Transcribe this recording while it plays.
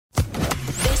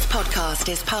podcast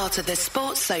is part of the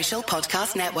Sports Social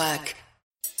Podcast Network.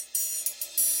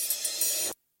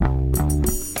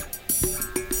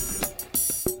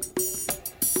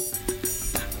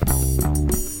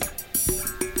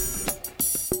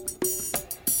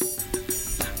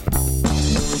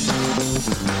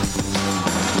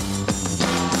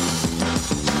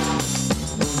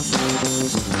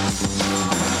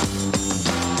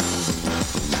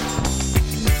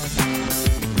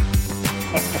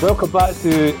 Welcome back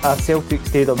to a Celtic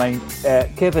State of Mind.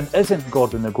 Kevin isn't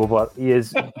Gordon the Gover. He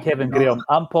is Kevin Graham.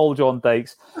 I'm Paul John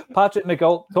Dykes. Patrick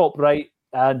McGill, top right,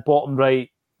 and bottom right,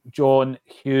 John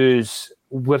Hughes.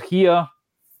 We're here,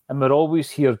 and we're always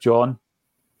here, John.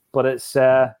 But it's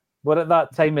we're at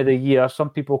that time of the year. Some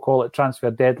people call it transfer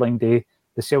deadline day.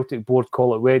 The Celtic board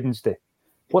call it Wednesday.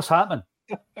 What's happening?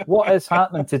 What is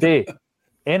happening today?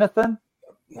 Anything?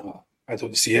 No, I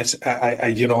don't see it.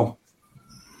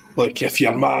 Look, if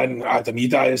your man Adam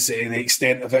Idah is the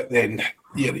extent of it, then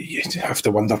you have to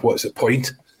wonder what's the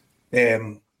point.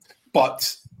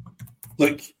 But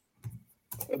look,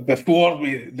 before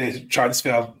the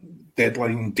transfer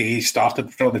deadline day started,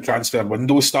 before the transfer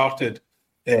window started,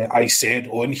 I said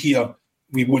on here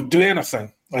we won't do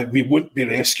anything. We won't be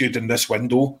rescued in this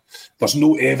window. There's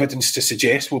no evidence to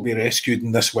suggest we'll be rescued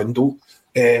in this window.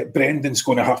 Brendan's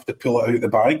going to have to pull it out of the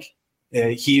bag.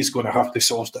 He's going to have to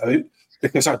sort it out.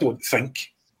 Because I don't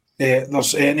think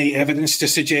there's any evidence to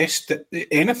suggest that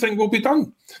anything will be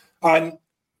done. And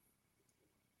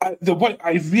I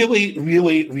really,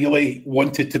 really, really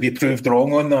wanted to be proved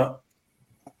wrong on that.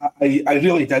 I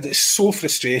really did. It's so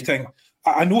frustrating.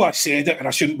 I know I said it and I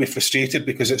shouldn't be frustrated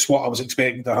because it's what I was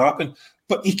expecting to happen.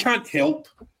 But you can't help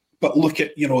but look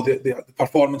at the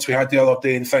performance we had the other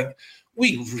day and think,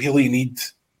 we really need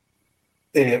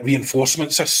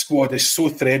reinforcements. This squad is so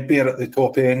threadbare at the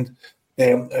top end.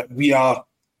 We are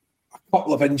a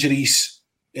couple of injuries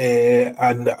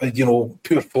and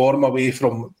poor form away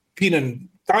from being in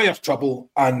dire trouble.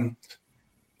 And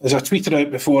as I tweeted out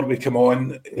before we come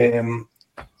on,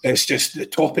 it's just the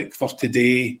topic for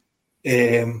today,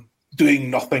 doing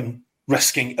nothing,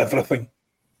 risking everything.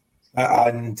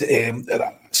 And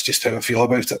that's just how I feel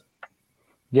about it.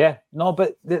 Yeah, no,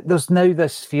 but there's now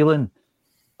this feeling,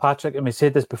 Patrick, and we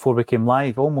said this before we came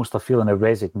live, almost a feeling of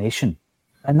resignation.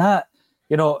 And that,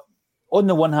 on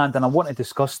the one hand, and I want to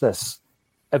discuss this,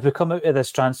 if we come out of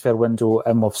this transfer window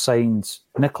and we've signed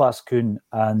Nicholas Kuhn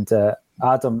and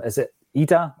Adam, is it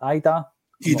Idah? Idah.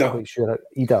 I'm not quite sure.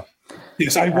 Idah.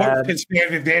 Yes, I watched his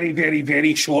very, very, very,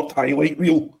 very short highlight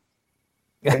reel.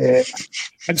 And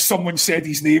someone said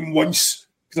his name once,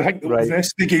 because I think the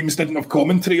rest of the games didn't have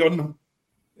commentary on them.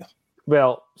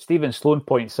 Well, Stephen Sloan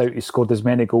points out he scored as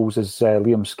many goals as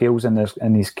Liam Scales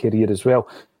in his career as well.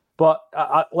 But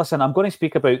listen, I'm going to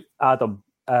speak about Adam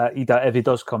Idah if he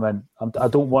does come in. I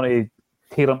don't want to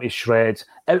tear him to shreds.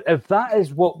 If that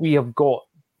is what we have got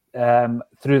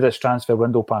through this transfer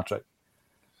window, Patrick,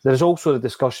 there's also a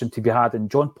discussion to be had,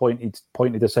 and John pointed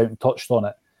this out and touched on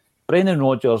it. Brendan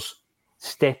Rodgers,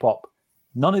 step up.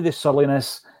 None of this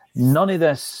silliness, none of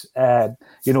this,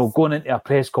 going into a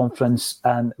press conference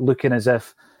and looking as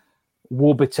if,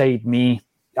 woe betide me,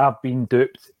 I've been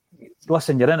duped.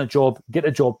 Listen, you're in a job, get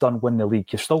the job done, win the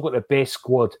league. You've still got the best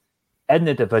squad in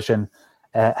the division.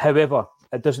 However,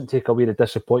 it doesn't take away the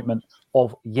disappointment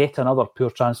of yet another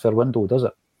poor transfer window, does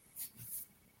it?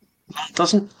 It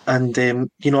doesn't. And,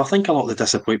 I think a lot of the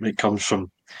disappointment comes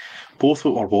from both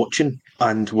what we're watching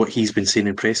and what he's been saying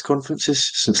in press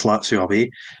conferences since Lazio away.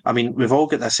 I mean, we've all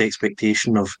got this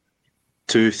expectation of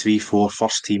 2, 3, 4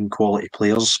 first-team quality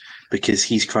players because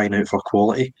he's crying out for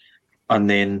quality. And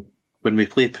then when we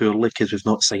play poorly because we've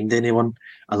not signed anyone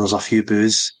and there's a few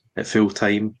boos at full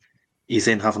time, he's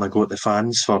then having a go at the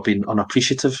fans for being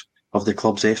unappreciative of the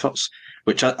club's efforts,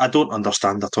 which I don't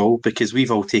understand at all, because we've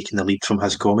all taken the lead from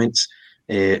his comments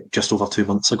just over 2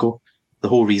 months ago. The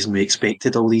whole reason we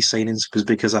expected all these signings was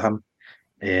because of him.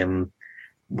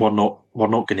 We're not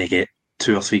going to get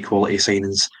 2 or 3 quality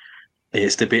signings.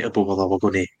 It's debatable whether we're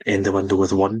going to end the window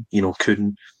with one.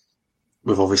 Kuhn,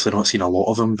 we've obviously not seen a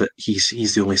lot of him, but he's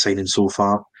the only signing so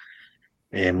far.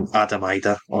 Adam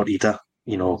Idah,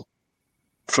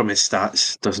 from his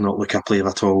stats, does not look a player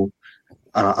at all.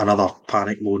 Another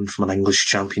panic loan from an English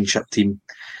Championship team.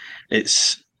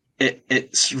 It's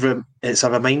a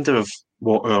reminder of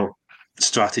what our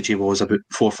strategy was about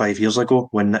 4 or 5 years ago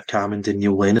when Nick Hammond and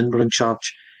Neil Lennon were in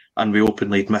charge, and we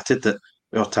openly admitted that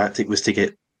our tactic was to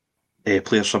get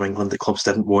players from England that clubs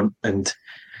didn't want, and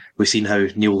we've seen how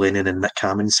Neil Lennon and Nick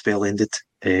Hammond's spell ended,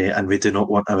 and we do not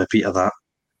want a repeat of that.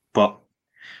 But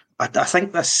I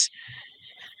think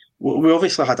we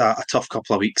obviously had a tough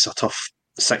couple of weeks, a tough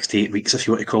 6 to 8 weeks, if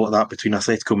you want to call it that, between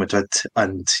Atletico Madrid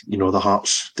and, the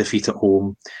Hearts defeat at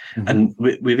home. Mm-hmm. And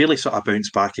we really sort of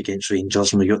bounced back against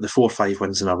Rangers, and we got the 4 or 5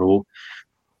 wins in a row.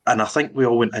 And I think we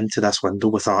all went into this window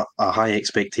with a high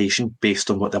expectation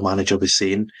based on what the manager was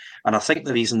saying. And I think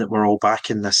the reason that we're all back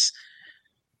in this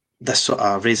sort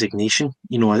of resignation,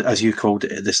 as you called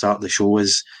it at the start of the show,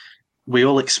 is we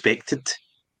all expected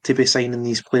to be signing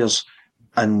these players.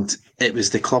 And it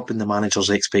was the club and the manager's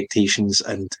expectations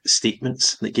and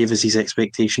statements that gave us these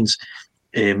expectations.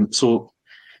 So,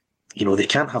 they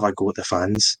can't have a go at the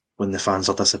fans when the fans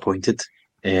are disappointed.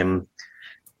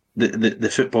 The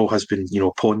football has been,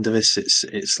 ponderous.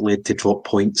 It's led to drop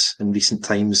points in recent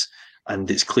times,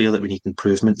 and it's clear that we need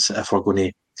improvements if we're going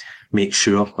to make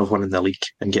sure of winning the league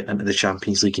and getting into the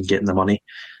Champions League and getting the money.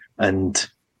 And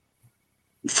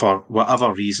for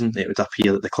whatever reason, it would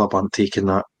appear that the club aren't taking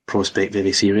that prospect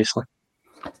very seriously.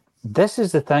 This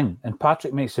is the thing, and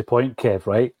Patrick makes the point, Kev,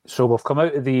 right? So we've come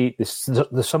out of the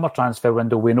summer transfer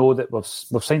window. We know that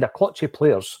we've signed a clutch of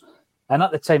players, and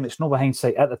at the time, it's no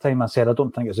hindsight. At the time, I said I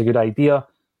don't think it's a good idea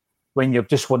when you've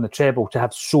just won the treble to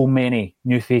have so many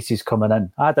new faces coming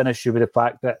in. I had an issue with the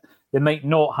fact that they might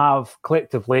not have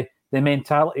collectively the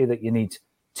mentality that you need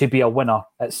to be a winner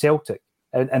at Celtic,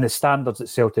 and the standards at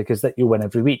Celtic is that you win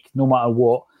every week, no matter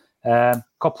what.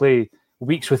 Couple of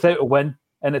weeks without a win,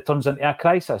 and it turns into a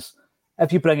crisis.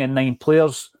 If you bring in 9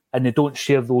 players and they don't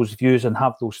share those views and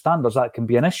have those standards, that can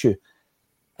be an issue.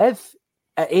 If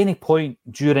at any point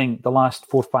during the last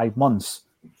 4 or 5 months,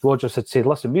 Rodgers had said,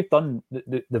 listen, we've done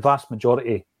the vast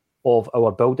majority of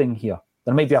our building here.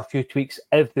 There might be a few tweaks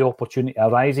if the opportunity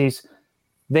arises.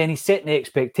 Then he's setting the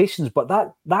expectations, but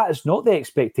that is not the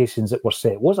expectations that were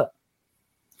set, was it?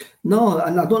 No,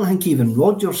 and I don't think even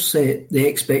Rodgers set the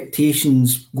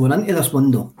expectations going into this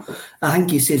window. I think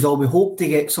he says, we hope to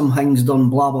get some things done,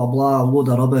 blah, blah, blah, a load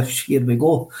of rubbish, here we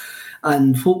go.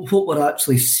 And what we're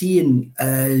actually seeing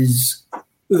is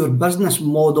our business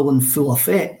model in full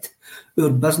effect,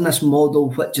 our business model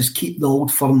which is keep the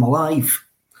old firm alive.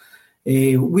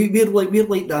 We're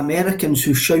like the Americans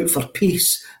who shout for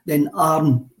peace, then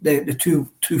arm the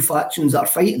two factions that are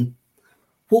fighting.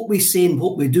 What we say and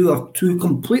what we do are 2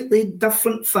 completely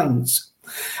different things.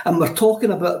 And we're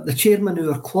talking about the chairman of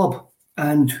our club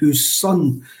and whose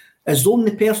son is the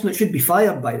only person that should be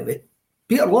fired, by the way.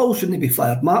 Peter Lawwell shouldn't be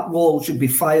fired. Mark Lawwell should be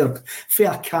fired for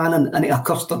a cannon into a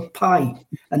custard pie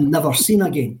and never seen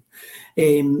again.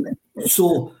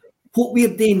 So what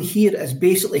we're doing here is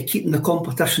basically keeping the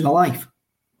competition alive.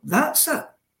 That's it.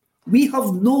 We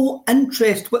have no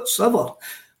interest whatsoever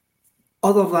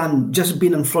other than just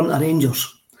being in front of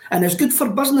Rangers. And it's good for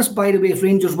business, by the way, if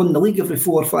Rangers win the league every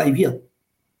 4 or 5 years.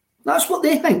 That's what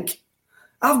they think.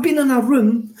 I've been in a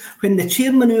room when the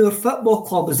chairman of our football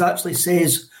club actually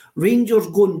says Rangers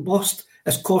going bust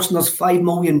is costing us £5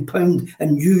 million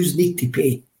and yous need to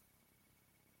pay.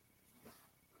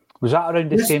 Was that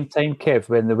around the same time, Kev,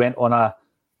 when they went on a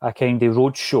kind of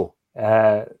road show?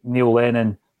 Neil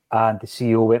Lennon and the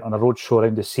CEO went on a road show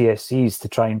around the CSCs to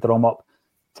try and drum up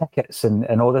tickets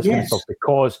and all this kind of stuff,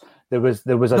 because there was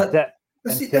a dip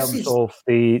in terms of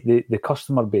the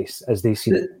customer base, as they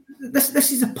see it.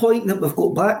 This is a point that we've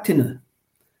got back to now.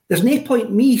 There's no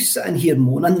point me sitting here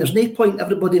moaning. There's no point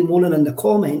everybody moaning in the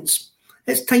comments.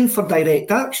 It's time for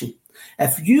direct action.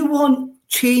 If you want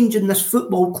change in this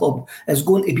football club, it's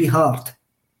going to be hard.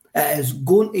 It is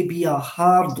going to be a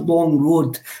hard, long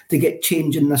road to get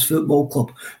change in this football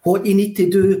club. What you need to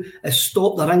do is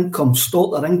stop their income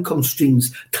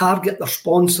streams, target their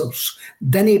sponsors,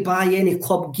 didn't buy any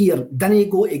club gear, didn't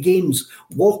go to games,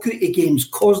 walk out of games,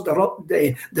 cause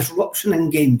disruption in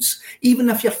games. Even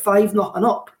if you're 5-0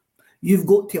 up, you've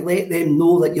got to let them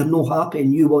know that you're not happy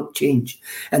and you want change.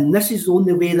 And this is the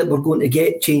only way that we're going to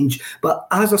get change. But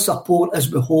as a support,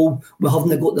 as a whole, we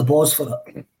haven't got the balls for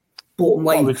it. Bottom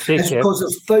line, it's because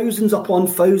there's thousands upon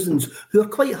thousands who are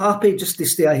quite happy just to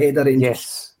stay ahead of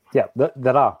Rangers. Yes, yeah,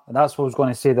 there are. And that's what I was going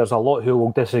to say. There's a lot who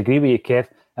will disagree with you, Kev.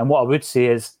 And what I would say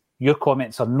is your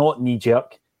comments are not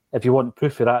knee-jerk. If you want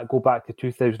proof of that, go back to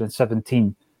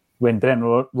 2017 when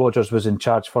Brendan Rodgers was in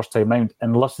charge first time round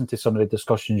and listen to some of the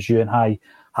discussions you and I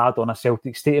had on a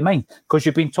Celtic state of mind, because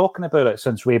you've been talking about it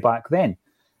since way back then.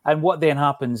 And what then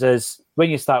happens is when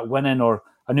you start winning or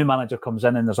a new manager comes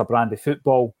in and there's a brand of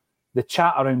football, the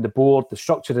chat around the board, the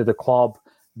structure of the club,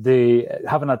 the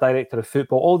having a director of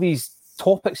football, all these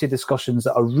topics of discussions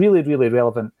that are really, really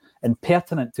relevant and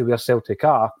pertinent to where Celtic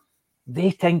are,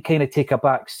 they can kind of take a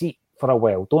back seat for a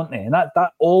while, don't they? And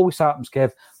that always happens,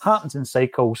 Kev, happens in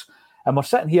cycles. And we're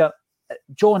sitting here,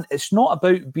 John, it's not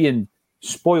about being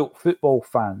spoilt football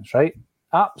fans, right?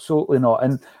 Absolutely not.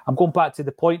 And I'm going back to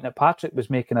the point that Patrick was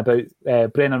making about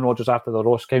Brendan Rodgers after the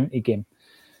Ross County game.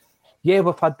 Yeah,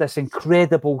 we've had this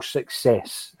incredible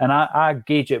success. And I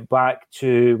gauge it back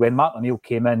to when Martin O'Neill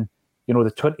came in,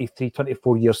 the 23,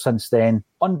 24 years since then.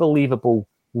 Unbelievable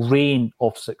reign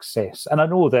of success. And I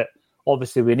know that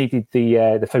obviously we needed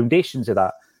the foundations of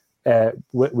that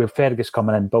with Fergus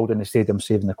coming in, building the stadium,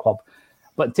 saving the club.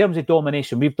 But in terms of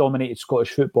domination, we've dominated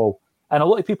Scottish football. And a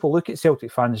lot of people look at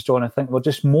Celtic fans, John, and think we're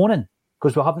just moaning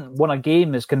because we haven't won a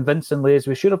game as convincingly as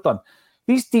we should have done.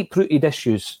 These deep-rooted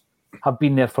issues have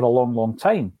been there for a long, long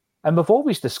time. And we've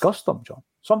always discussed them, John.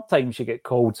 Sometimes you get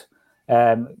called,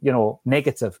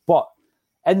 negative. But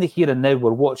in the here and now,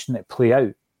 we're watching it play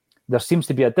out. There seems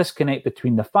to be a disconnect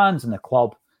between the fans and the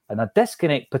club and a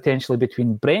disconnect potentially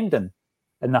between Brendan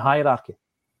and the hierarchy.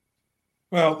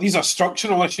 Well, these are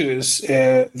structural issues.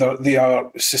 They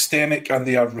are systemic and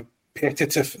they are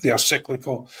repetitive. They are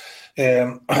cyclical.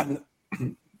 But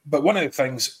one of the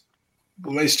things,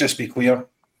 let's just be clear,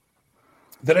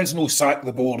 there is no sack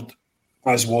the board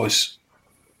as was.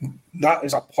 That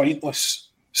is a pointless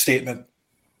statement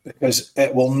because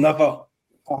it will never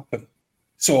happen.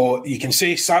 So you can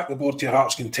say sack the board to your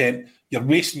heart's content. You're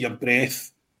wasting your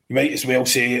breath. You might as well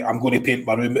say, I'm going to paint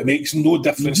my room. It makes no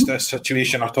difference to this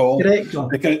situation at all. Correct,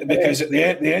 because at the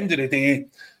end of the day,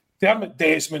 Dermot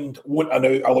Desmond won't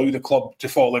allow the club to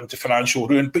fall into financial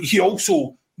ruin, but he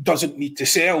also doesn't need to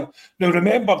sell. Now,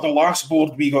 remember the last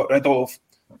board we got rid of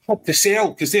had to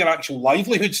sell because their actual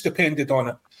livelihoods depended on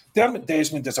it. Dermot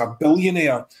Desmond is a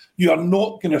billionaire. You are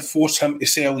not going to force him to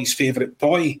sell his favourite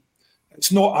toy.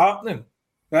 It's not happening,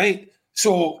 right?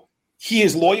 So he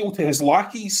is loyal to his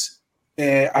lackeys.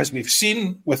 As we've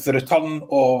seen with the return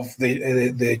of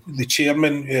the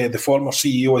chairman, the former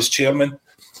CEO as chairman,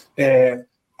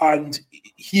 and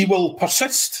he will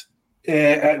persist.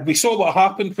 We saw what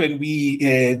happened when we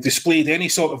displayed any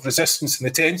sort of resistance in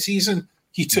the 10 season.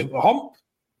 He took the hump,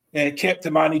 kept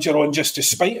the manager on just to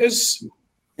spite us.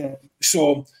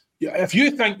 So if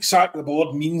you think sack the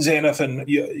board means anything,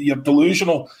 you're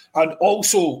delusional. And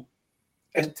also,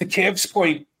 to Kev's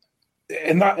point,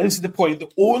 and that is the point, the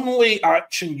only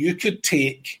action you could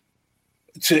take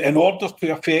in order to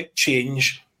affect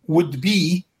change would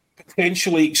be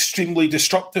potentially extremely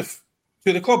destructive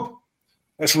to the club.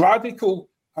 It's radical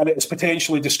and it's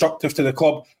potentially destructive to the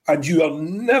club, and you are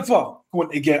never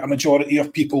going to get a majority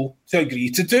of people to agree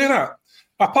to do that.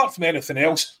 Apart from anything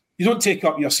else, you don't take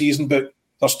up your season book,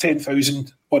 there's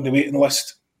 10,000 on the waiting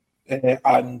list,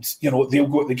 and they'll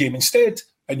go to the game instead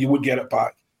and you won't get it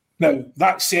back. Now,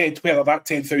 that said, whether that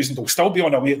 10,000 will still be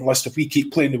on a waiting list if we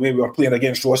keep playing the way we were playing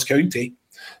against Ross County,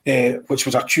 which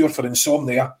was a cure for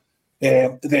insomnia,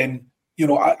 then,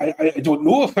 I don't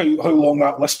know how long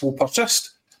that list will persist.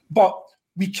 But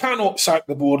we cannot sack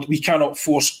the board. We cannot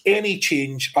force any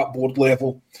change at board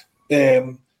level.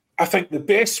 I think the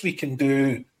best we can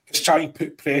do is try and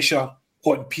put pressure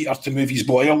on Peter to move his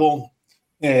boy along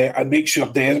and make sure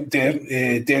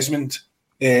Desmond...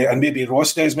 and maybe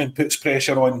Ross Desmond puts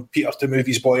pressure on Peter to move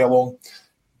his boy along.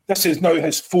 This is now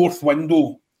his fourth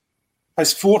window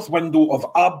of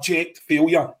abject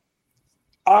failure.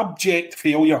 Abject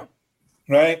failure,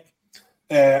 right?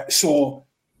 So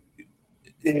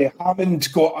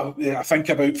Hammond got, I think,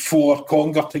 about 4.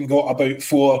 Congerton got about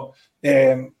 4.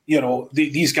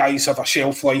 These guys have a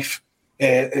shelf life,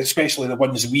 especially the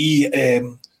ones we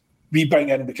bring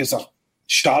in because they're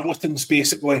charlatans,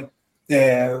 basically.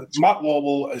 Matt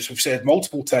Lawwell, as we've said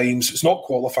multiple times, is not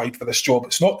qualified for this job.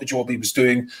 It's not the job he was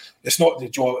doing. It's not the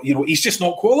job, he's just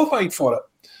not qualified for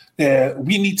it.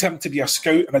 We need him to be a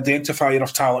scout and identifier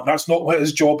of talent. That's not what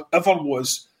his job ever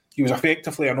was. He was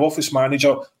effectively an office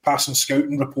manager passing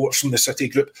scouting reports from the City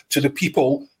Group to the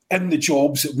people in the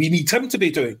jobs that we need him to be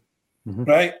doing,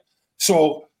 right?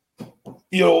 So,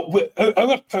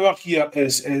 our power here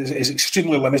is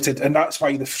extremely limited, and that's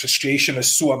why the frustration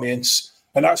is so immense.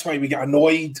 And that's why we get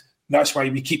annoyed. And that's why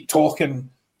we keep talking.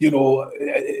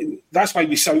 That's why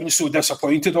we sound so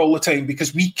disappointed all the time,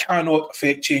 because we cannot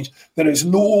affect change. There is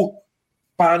no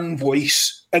fan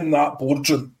voice in that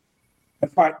boardroom. In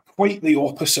fact, quite the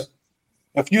opposite.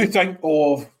 If you think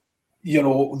of,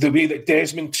 the way that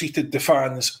Desmond treated the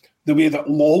fans, the way that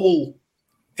Lawwell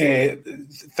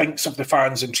thinks of the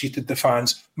fans and treated the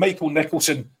fans, Michael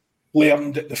Nicholson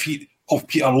learned at the feet of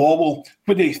Peter Lawwell.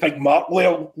 Where do you think Mark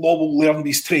Lawwell learned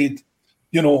his trade?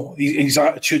 His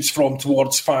attitudes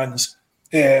towards fans.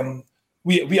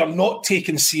 We are not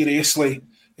taken seriously.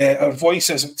 Our voice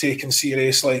isn't taken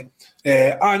seriously.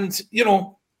 And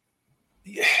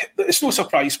it's no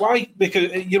surprise why.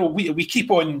 Because, we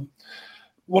keep on...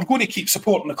 We're going to keep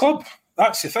supporting the club.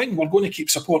 that's the thing. We're going to keep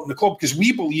supporting the club because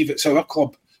we believe it's our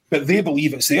club, but they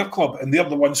believe it's their club, and they're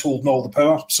the ones holding all the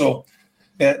power. So,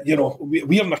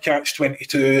 we're in a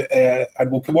catch-22,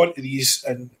 and we'll come on to these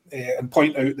and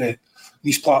point out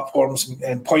these platforms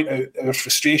and point out our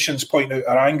frustrations, point out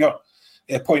our anger,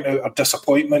 point out our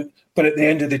disappointment. But at the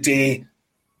end of the day,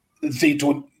 they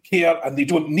don't care, and they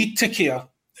don't need to care.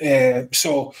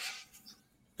 So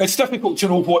it's difficult to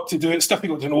know what to do. It's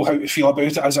difficult to know how to feel about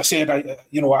it. As I said,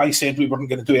 I said we weren't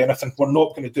going to do anything. We're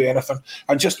not going to do anything.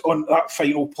 And just on that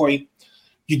final point,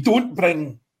 you don't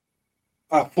bring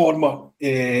a former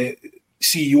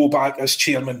CEO back as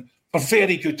chairman for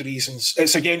very good reasons.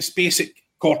 It's against basic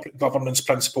corporate governance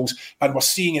principles, and we're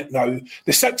seeing it now.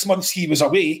 The 6 months he was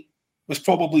away was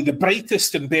probably the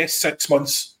brightest and best 6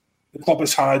 months the club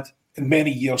has had in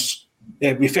many years.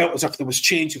 We felt as if there was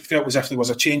change. We felt as if there was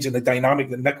a change in the dynamic,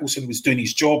 that Nicholson was doing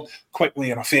his job quickly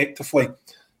and effectively.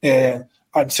 And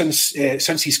since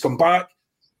he's come back,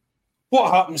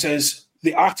 what happens is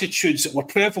the attitudes that were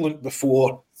prevalent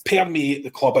before permeate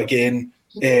the club again.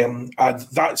 And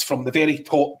that's from the very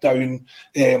top down,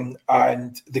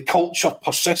 and the culture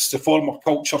persists, the former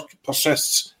culture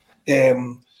persists,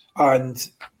 and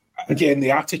again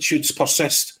the attitudes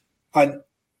persist, and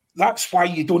that's why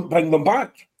you don't bring them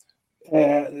back.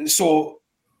 They've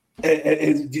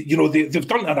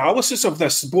done analysis of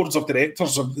this. Boards of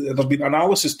directors, there's been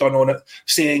analysis done on it,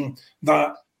 saying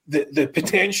that the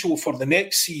potential for the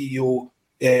next CEO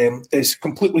is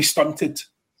completely stunted.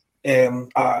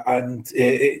 And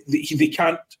they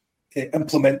can't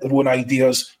implement their own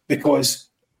ideas because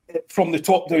from the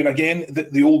top down again,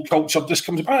 the old culture just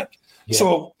comes back. Yeah.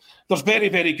 So there's very,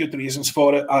 very good reasons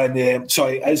for it, and so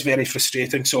it is very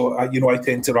frustrating. So I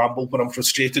tend to ramble when I'm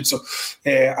frustrated. So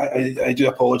I do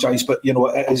apologise, but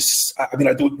it is. I mean,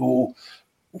 I don't know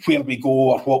where we go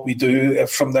or what we do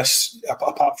from this,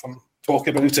 apart from talk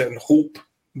about it and hope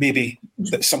maybe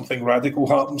that something radical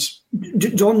happens.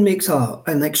 John makes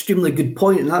an extremely good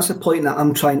point, and that's the point that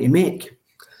I'm trying to make.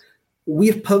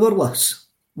 We're powerless.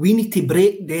 We need to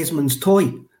break Desmond's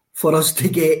toy for us to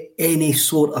get any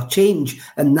sort of change,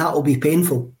 and that'll be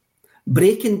painful.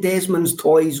 Breaking Desmond's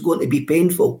toy is going to be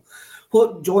painful.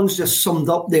 What John's just summed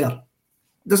up there,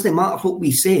 doesn't matter what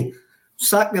we say.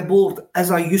 Sack the board is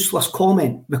a useless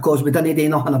comment because we didn't do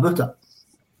nothing about it.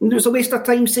 It was a waste of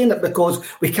time saying it because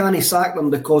we can't sack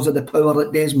them because of the power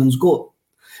that Desmond's got.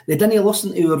 They didn't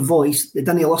listen to our voice. They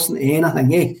didn't listen to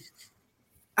anything.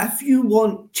 If you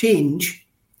want change,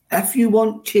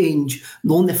 the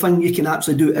only thing you can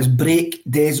actually do is break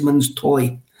Desmond's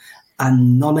toy.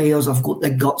 And none of us have got the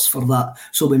guts for that.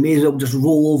 So we may as well just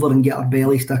roll over and get our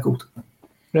bellies tickled.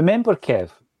 Remember,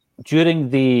 Kev, during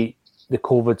the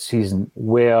COVID season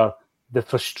where the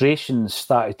frustrations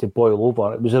started to boil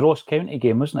over. It was a Ross County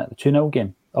game, wasn't it? The 2-0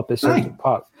 game up at Celtic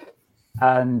Park.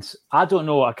 And I don't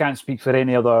know, I can't speak for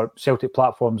any other Celtic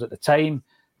platforms at the time,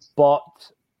 but,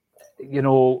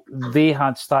 they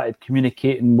had started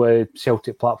communicating with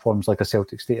Celtic platforms like a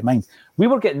Celtic State of Mind. We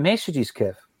were getting messages,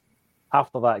 Kev,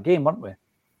 after that game, weren't we?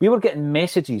 We were getting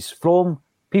messages from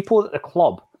people at the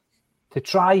club to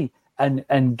try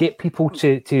and get people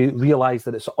to realise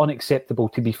that it's unacceptable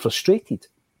to be frustrated.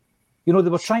 They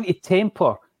were trying to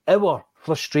temper our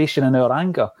frustration and our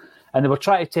anger, and they were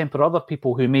trying to temper other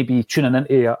people who may be tuning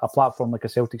into a platform like a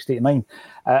Celtic State of Mind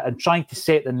and trying to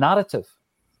set the narrative.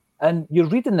 And you're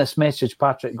reading this message,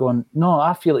 Patrick, going, no,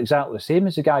 I feel exactly the same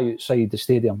as the guy outside the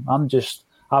stadium.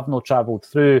 I've not travelled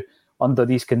through under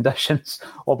these conditions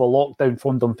of a lockdown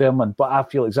from Dunfermline, but I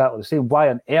feel exactly the same. Why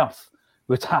on earth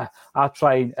would I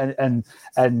try and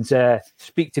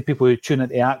speak to people who tune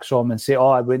into Acsom and say,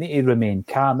 we need to remain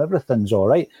calm, everything's all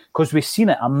right? Because we've seen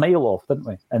it a mile off, didn't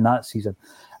we, in that season?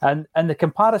 And the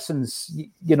comparisons,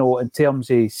 in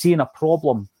terms of seeing a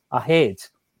problem ahead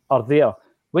are there.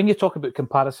 When you talk about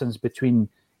comparisons between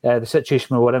the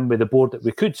situation we were in with the board, that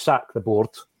we could sack the board,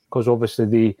 because obviously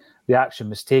the action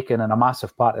was taken, and a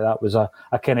massive part of that was a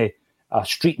kind of a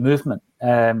street movement,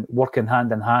 working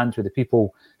hand in hand with the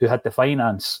people who had the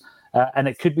finance, and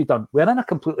it could be done. We're in a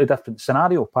completely different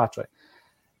scenario, Patrick.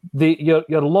 Your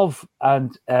love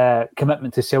and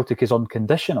commitment to Celtic is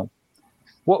unconditional.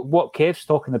 What Kev's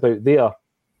talking about there,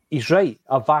 he's right.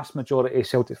 A vast majority of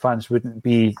Celtic fans wouldn't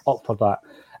be up for that.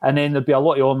 And then there'd be a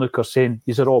lot of onlookers saying,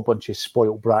 these are all a bunch of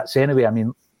spoiled brats anyway. I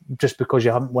mean, just because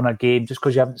you haven't won a game, just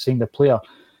because you haven't seen the player.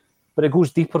 But it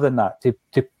goes deeper than that. To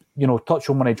touch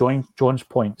on one of John's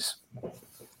points.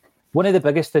 One of the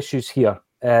biggest issues here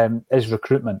is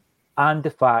recruitment, and the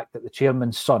fact that the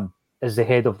chairman's son is the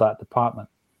head of that department.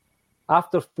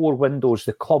 After 4 windows,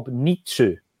 the club need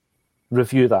to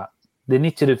review that. They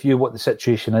need to review what the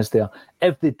situation is there.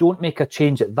 If they don't make a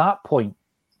change at that point,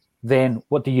 then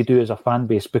what do you do as a fan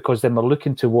base? Because then we're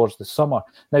looking towards the summer.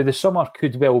 Now, the summer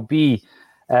could well be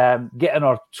getting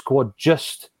our squad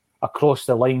just across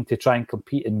the line to try and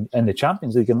compete in the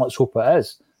Champions League, and let's hope it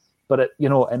is. But it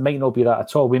might not be that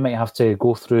at all. We might have to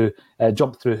go through,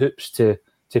 jump through hoops to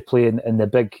play in the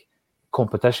big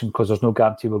competition, because there's no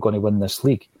guarantee we're going to win this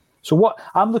league. So what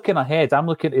I'm looking ahead, I'm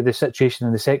looking at the situation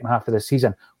in the second half of the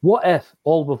season. What if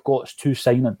all we've got is 2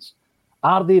 signings?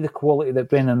 Are they the quality that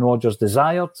Brendan Rodgers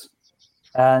desired?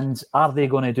 And are they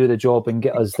going to do the job and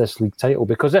get us this league title?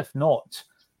 Because if not,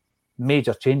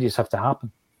 major changes have to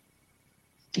happen.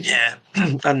 Yeah,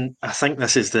 and I think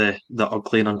this is the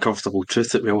ugly and uncomfortable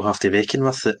truth that we all have to reckon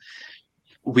with, that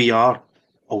we are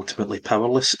ultimately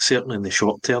powerless, certainly in the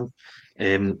short term.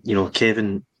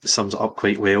 Kevin sums it up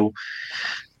quite well.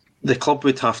 The club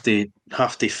would have to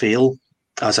fail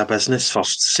as a business for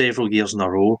several years in a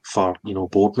row for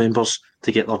board members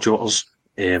to get their jotters.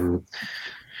 If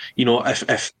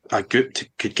a group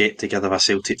could get together with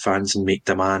Celtic fans and make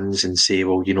demands and say,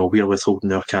 well, we're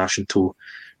withholding our cash until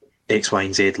X, Y,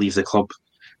 and Z leave the club,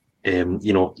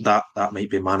 that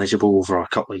might be manageable over a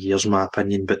couple of years, in my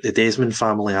opinion. But the Desmond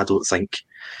family,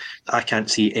 I can't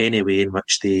see any way in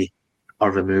which they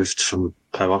are removed from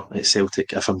power at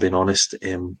Celtic, if I'm being honest.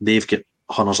 They've got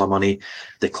hundreds of money.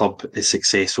 The club is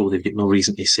successful. They've got no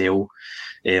reason to sell.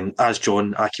 As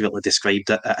John accurately described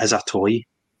it, it is a toy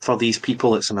for these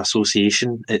people. It's an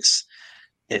association. It's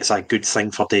a good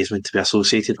thing for Desmond to be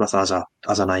associated with as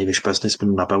an Irish businessman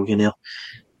and a billionaire.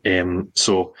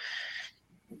 So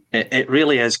it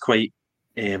really is quite,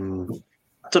 I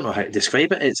don't know how to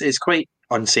describe it. It's quite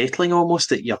unsettling almost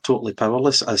that you're totally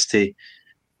powerless as to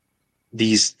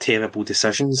these terrible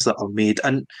decisions that are made.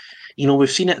 And,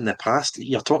 we've seen it in the past.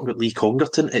 You're talking about Lee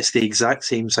Congerton. It's the exact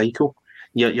same cycle.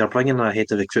 You're bringing in a head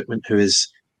of recruitment who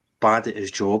is bad at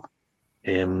his job.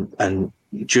 And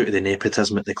due to the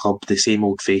nepotism at the club, the same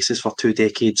old faces for 2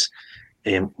 decades,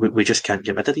 we just can't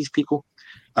get rid of these people.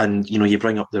 And, you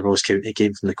bring up the Ross County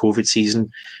game from the COVID season.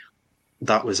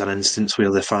 That was an instance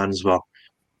where the fans were,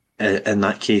 in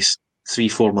that case,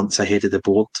 3-4 months ahead of the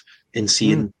board in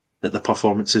seeing that the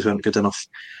performances weren't good enough.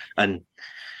 And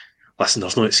listen,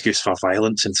 there's no excuse for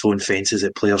violence and throwing fences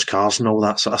at players' cars and all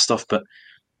that sort of stuff. But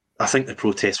I think the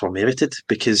protests were merited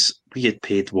because we had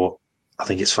paid I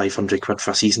think it's £500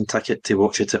 for a season ticket to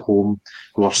watch it at home.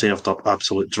 We were served up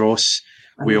absolute dross.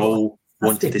 We all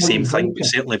wanted the same thing, but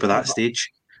certainly by that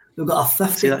stage. We've got a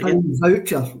 £50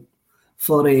 voucher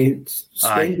for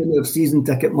spending your season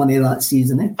ticket money that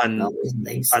season. And that was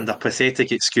nice. And a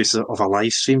pathetic excuse of a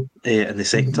live stream in the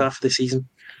second half of the season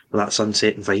with that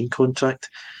Sunset and Vine contract.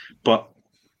 But,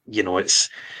 it's,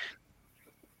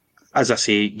 as I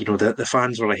say, the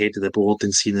fans were ahead of the board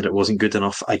and seeing that it wasn't good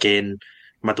enough. Again,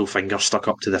 middle finger stuck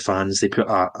up to the fans. They put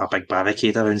a big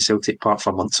barricade around Celtic Park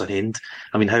for months on end.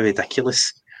 I mean, how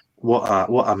ridiculous.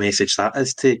 What a message that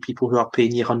is to people who are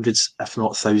paying you hundreds, if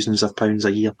not thousands of pounds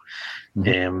a year.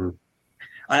 And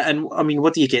I mean,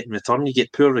 what do you get in return? You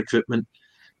get poor recruitment.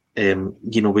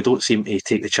 We don't seem to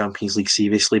take the Champions League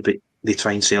seriously, but they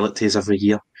try and sell it to us every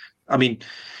year. I mean,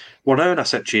 we're now in a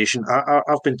situation,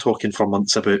 I've been talking for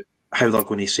months about how they're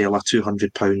going to sell a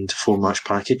 £200 4-match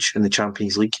package in the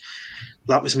Champions League.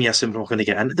 That was me assuming we're going to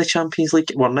get into the Champions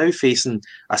League. We're now facing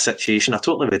a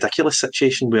totally ridiculous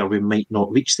situation where we might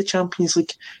not reach the Champions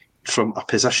League from a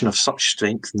position of such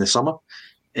strength in the summer.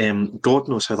 God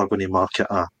knows how they're going to market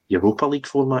a Europa League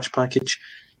 4-match package.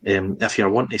 If you're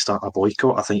wanting to start a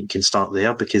boycott, I think you can start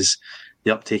there because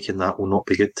the uptake in that will not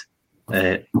be good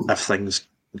if things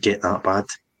get that bad.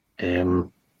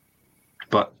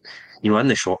 But, in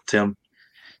the short term,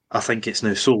 I think it's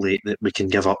now so late that we can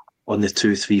give up on the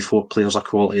 2, 3, 4 players of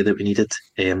quality that we needed.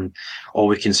 All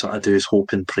we can sort of do is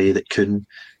hope and pray that Kuhn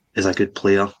is a good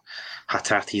player.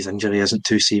 Hatati's injury isn't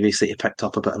too serious that he picked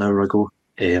up about an hour ago.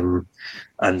 And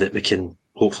that we can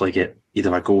hopefully get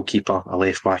either a goalkeeper, a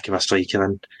left back, or a striker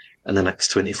in the next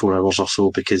 24 hours or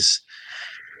so, because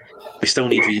we still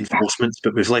need reinforcements,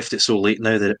 but we've left it so late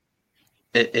now that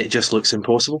it just looks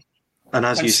impossible. And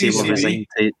as you say, we're resigned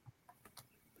to...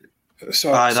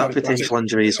 that potential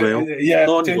injury as well.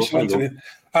 Potential injury.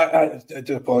 I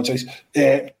do apologise.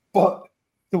 But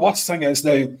the worst thing is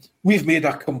now, we've made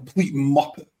a complete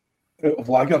muppet out of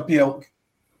Lagerbielke,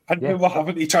 and now we're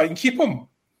having to try and keep him.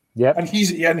 Yeah. And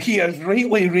he is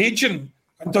rightly raging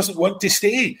and doesn't want to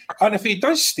stay. And if he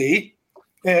does stay,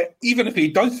 even if he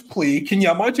does play, can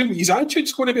you imagine what his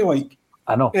attitude's going to be like?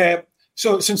 I know.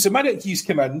 So since the minute he's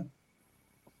come in,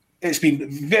 it's been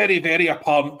very, very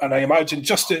apparent, and I imagine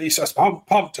just as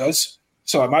apparent to us,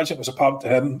 So I imagine it was apparent to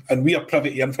him, and we are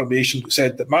privy to information that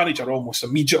said that manager almost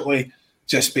immediately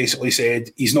just basically said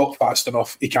he's not fast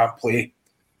enough, he can't play,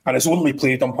 and has only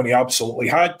played him when he absolutely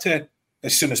had to.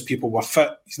 As soon as people were fit,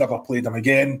 he's never played him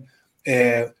again.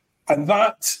 And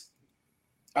I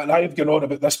have gone on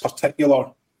about this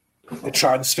particular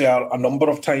transfer a number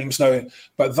of times now,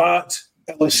 but that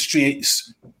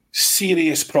illustrates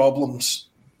serious problems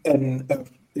in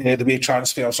the way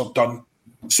transfers are done.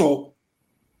 So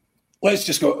let's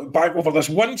just go back over this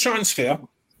one transfer.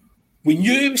 We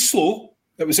knew he was slow.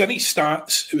 It was in his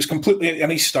stats. It was completely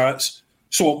in his stats.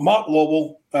 So Mark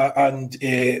Lowell and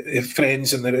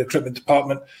friends in the recruitment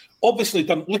department obviously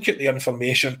didn't look at the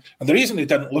information. And the reason they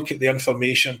didn't look at the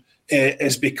information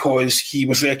is because he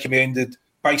was recommended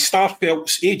by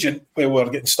Starfelt's agent while we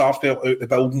were getting Starfelt out the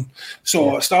building.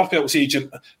 So Starfelt's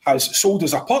agent has sold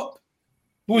us a pup.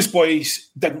 Those boys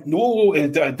didn't know,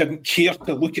 didn't care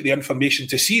to look at the information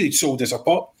to see they'd sold us a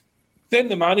pup. Then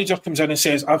the manager comes in and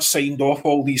says, I've signed off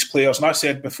all these players. And I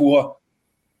said before,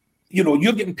 you're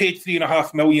getting paid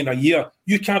 $3.5 million a year.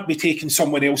 You can't be taking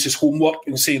someone else's homework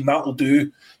and saying that'll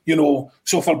do.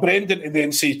 So for Brendan to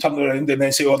then say, turn around and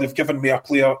then say, oh, they've given me a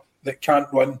player that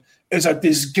can't run, is a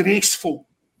disgraceful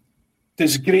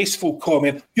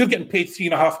comment. You're getting paid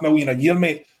 $3.5 million a year,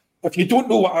 mate. If you don't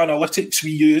know what analytics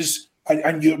we use,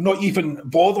 and you're not even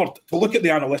bothered to look at the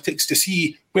analytics to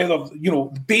see whether,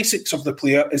 the basics of the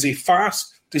player, is he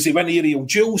fast? Does he win aerial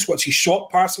duels? What's his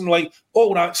shot passing like?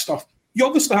 All that stuff. You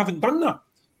obviously haven't done that.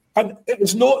 And it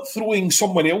is not throwing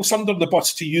someone else under the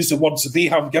bus to use the words they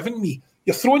have given me.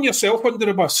 You're throwing yourself under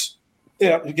the bus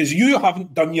because you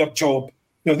haven't done your job.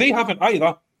 They haven't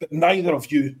either, but neither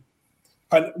of you.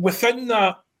 And within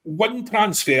that one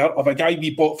transfer of a guy we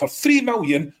bought for $3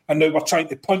 million, and now we're trying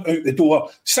to punt out the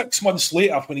door 6 months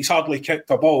later when he's hardly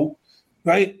kicked a ball,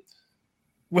 right?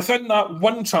 Within that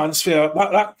one transfer,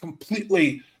 that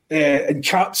completely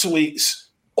encapsulates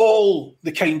all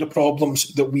the kind of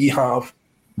problems that we have,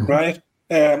 right?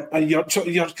 And because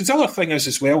the other thing is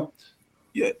as well,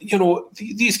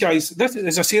 these guys,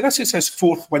 this is his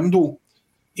fourth window.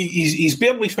 He's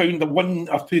barely found one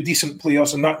or two decent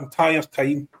players in that entire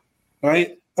time,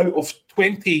 right? Out of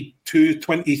 22,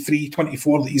 23,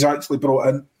 24 that he's actually brought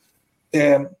in.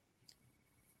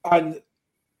 And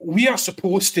we are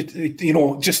supposed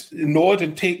to, just nod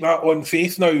and take that on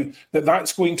faith now that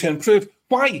that's going to improve.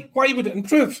 Why? Why would it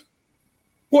improve?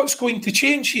 What's going to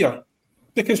change here?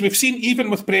 Because we've seen, even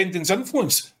with Brendan's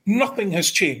influence, nothing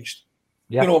has changed.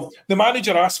 Yeah. The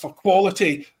manager asked for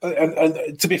quality.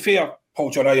 And to be fair, Paul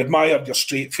John, I admire your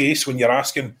straight face when you're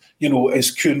asking,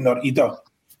 is Kuhn or Idah,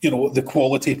 the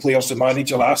quality players the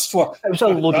manager asked for. It was a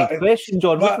loaded question,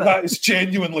 John. That is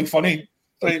genuinely funny.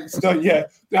 Right? So, yeah,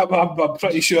 I'm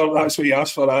pretty sure that's what he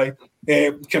asked for.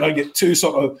 Can I get two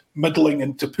sort of middling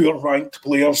and to poor ranked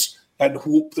players and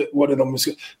hope that one of them was...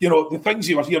 the things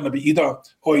you were hearing about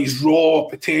Idah, his raw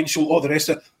potential, all the rest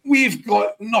of it, we've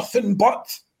got nothing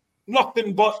but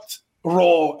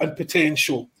raw and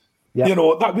potential. Yeah.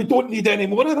 That we don't need any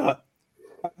more of that.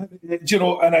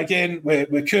 And again,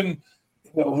 we couldn't...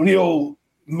 real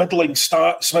middling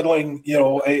stats,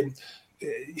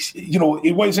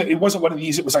 he wasn't one of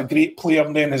these that was a great player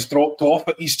and then has dropped off,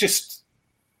 but he's just,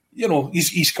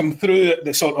 he's come through at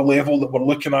the sort of level that we're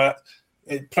looking at,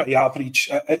 pretty average.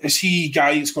 Is he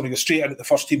guy who's going to go straight into the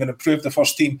first team and improve the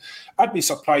first team? I'd be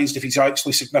surprised if he's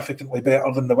actually significantly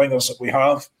better than the wingers that we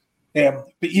have. But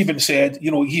even said,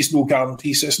 he's no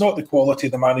guarantee. So it's not the quality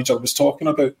the manager was talking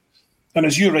about. And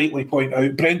as you rightly point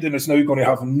out, Brendan is now going to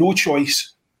have no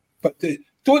choice but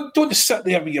don't just sit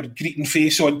there with your greeting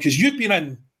face on, because you've been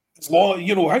in as long.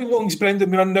 How long has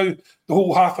Brendan been in now? The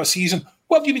whole half a season.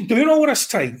 What have you been doing all this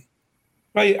time,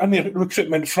 right? On the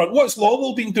recruitment front, what's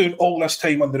Lowell been doing all this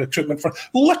time on the recruitment front?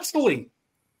 Literally,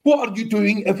 what are you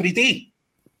doing every day?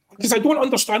 Because I don't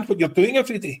understand what you're doing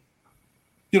every day.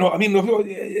 There are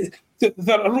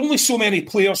only so many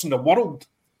players in the world.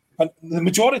 And the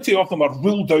majority of them are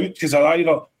ruled out because they're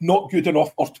either not good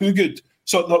enough or too good.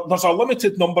 So there's a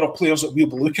limited number of players that we'll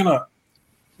be looking at.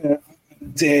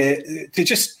 To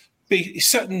just be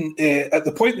sitting at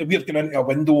the point that we're going into a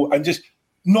window and just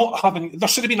not having... There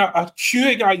should have been a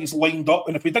queue of guys lined up,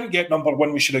 and if we didn't get number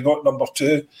one, we should have got number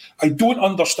two. I don't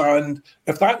understand.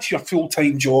 If that's your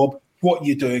full-time job, what are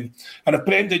you doing? And if,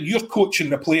 Brendan, you're coaching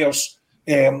the players...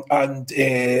 you're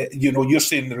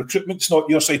saying the recruitment's not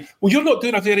your side. Well, you're not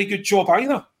doing a very good job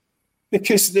either,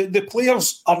 because the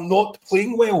players are not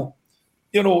playing well.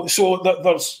 So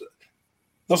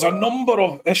there's a number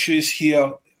of issues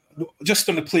here, just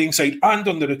on the playing side and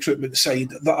on the recruitment side,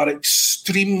 that are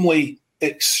extremely,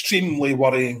 extremely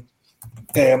worrying.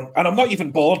 And I'm not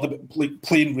even bothered about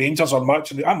playing Rangers or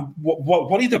matching. I'm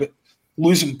worried about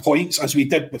losing points as we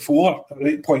did before, a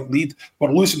 8-point lead.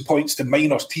 We're losing points to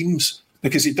minor teams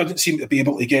because he doesn't seem to be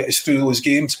able to get us through those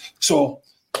games. So,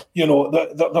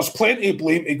 there's plenty of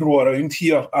blame to grow around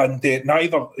here, and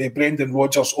neither Brendan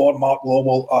Rodgers or Mark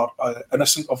Lawwell are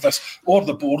innocent of this, or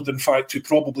the board, in fact, who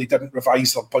probably didn't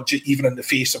revise their budget even in the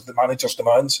face of the manager's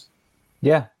demands.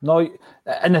 Yeah, no,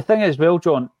 and the thing is, well,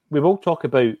 John, we will talk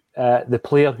about the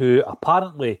player who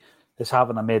apparently is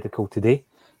having a medical today.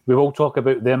 We will talk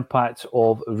about the impact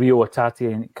of Rio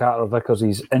Atati and Carter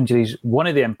Vickers' injuries. One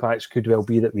of the impacts could well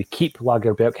be that we keep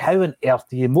Lagerbielke. How on earth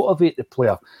do you motivate the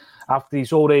player after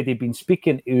he's already been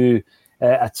speaking to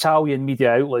Italian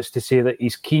media outlets to say that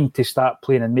he's keen to start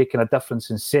playing and making a difference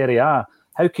in Serie A?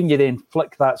 How can you then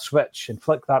flick that switch and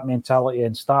flick that mentality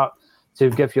and start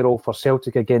to give your all for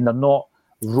Celtic again? They're not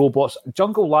robots.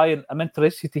 Jungle Lion, I'm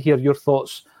interested to hear your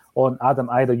thoughts on Adam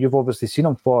Idah. You've obviously seen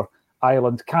him for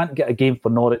Ireland. Can't get a game for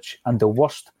Norwich and the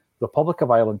worst Republic of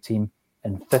Ireland team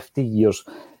in 50 years.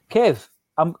 Kev,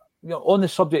 I'm on the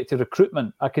subject of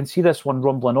recruitment. I can see this one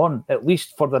rumbling on, at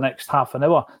least for the next half an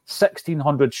hour.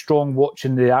 1,600 strong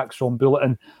watching the Acsom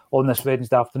Bulletin on this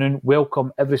Wednesday afternoon.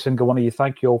 Welcome, every single one of you.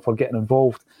 Thank you all for getting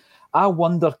involved. I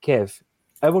wonder, Kev,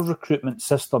 our recruitment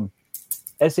system,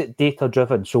 is it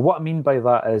data-driven? So what I mean by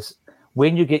that is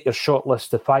when you get your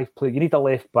shortlist of 5 players, you need a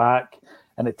left back,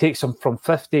 and it takes them from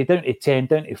 50 down to 10,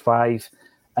 down to 5,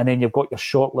 and then you've got your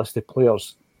shortlist of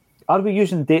players. Are we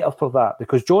using data for that?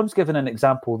 Because John's given an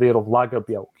example there of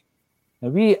Lagerbielke. Now,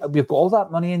 we've got all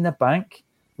that money in the bank.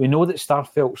 We know that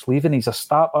Starfelt's leaving. He's a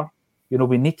starter.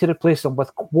 We need to replace him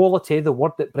with quality, the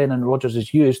word that Brendan Rodgers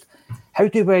has used. How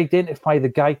do we identify the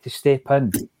guy to step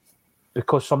in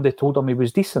because somebody told him he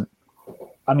was decent?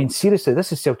 I mean, seriously,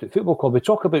 this is Celtic Football Club. We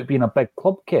talk about being a big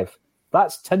club, Kev.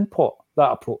 That's tin pot,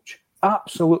 that approach.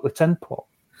 Absolutely tin pot.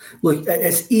 Look,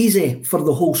 it's easy for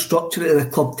the whole structure of the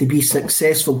club to be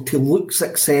successful, to look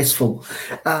successful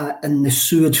in the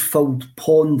sewage-filled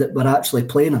pond that we're actually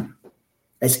playing in.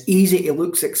 It's easy to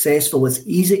look successful. It's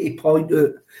easy to point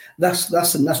out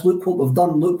this and this. Look what we've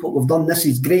done. Look what we've done. This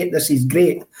is great. This is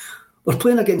great. We're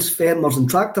playing against farmers and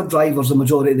tractor drivers the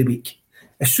majority of the week.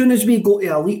 As soon as we go to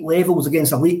elite levels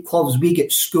against elite clubs, we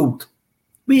get schooled.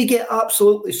 We get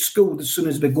absolutely schooled as soon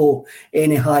as we go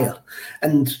any higher.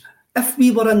 And if we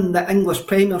were in the English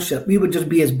Premiership, we would just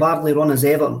be as badly run as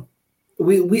Everton.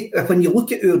 When you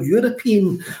look at our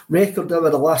European record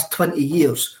over the last 20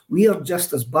 years, we are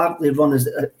just as badly run as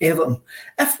Everton.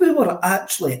 If we were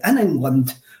actually in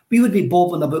England, we would be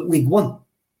bobbing about League One,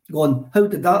 going, how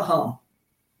did that happen?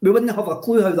 We wouldn't have a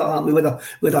clue how that happened. We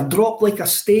would have dropped like a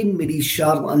stain with these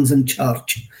charlatans in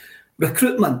charge.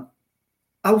 Recruitment.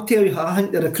 I'll tell you how I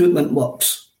think the recruitment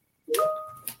works.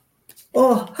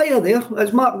 Oh, hiya there.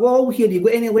 It's Mark Wall here. You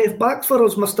got any left back for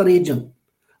us, Mr. Agent?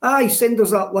 Aye, send us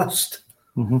that list.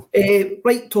 Mm-hmm.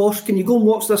 Right, Tosh, can you go and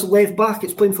watch this left back?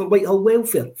 It's playing for Whitehall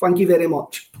Welfare. Thank you very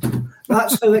much.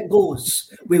 That's how it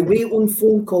goes. We wait on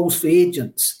phone calls for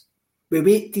agents. We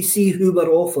wait to see who we're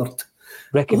offered.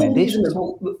 Recommendations.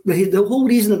 The whole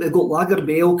reason that we got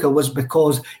Lagerbielke was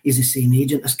because he's the same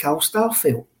agent as Carl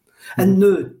Starfelt. And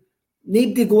no,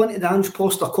 nobody go into the Ange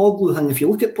Postecoglou thing. If you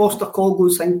look at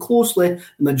Postecoglou's thing closely,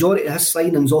 the majority of his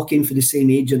signings all came for the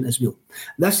same agent as well.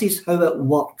 This is how it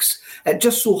works. It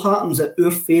just so happens that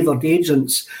our favoured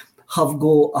agents have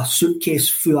got a suitcase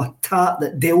full of tat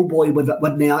that Del Boy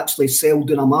wouldn't actually sell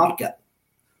down a market.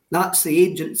 That's the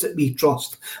agents that we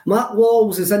trust. Matt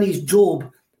Walls is in his job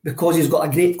because he's got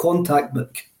a great contact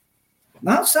book.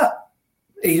 That's it.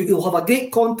 He'll have a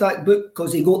great contact book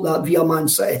because he got that via Man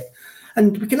City.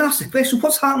 And we can ask the question,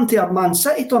 what's happened to our Man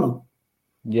City tunnel?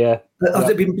 Yeah. Has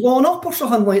it been blown up or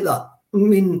something like that? I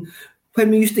mean,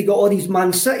 when we used to get all these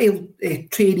Man City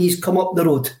trainees come up the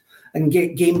road and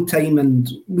get game time and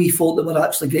we thought they were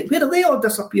actually great, where have they all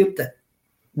disappeared to?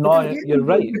 No, you're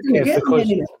right. Yeah, because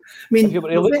if you were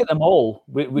to look at them all,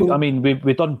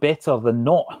 we've done better than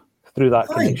not through that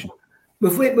connection. We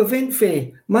went for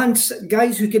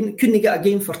guys who couldn't get a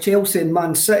game for Chelsea and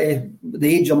Man City,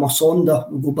 the age of Masonda,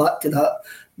 we'll go back to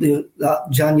that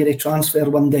January transfer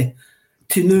one day,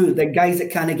 to know the guys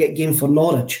that can't get game for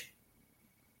Norwich.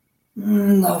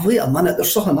 No, wait a minute,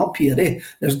 there's something up here, eh?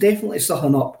 There's definitely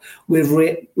something up. We're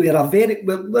a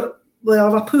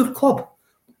poor club,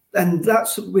 and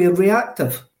we're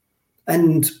reactive.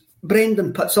 And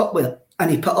Brendan puts up with it. And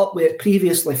he put up with it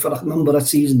previously for a number of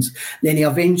seasons. Then he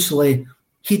eventually,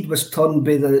 head was turned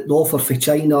by the offer for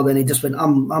China. Then he just went,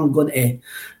 I'm going to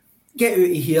get out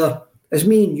of here. As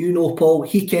me and you know, Paul,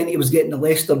 he kent he was getting the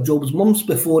Leicester jobs months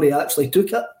before he actually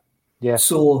took it. Yeah.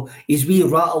 So his wee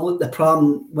rattle at the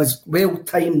pram was well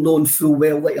timed, knowing full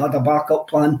well that he had a backup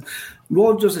plan.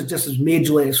 Rodgers is just as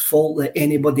majorly at fault that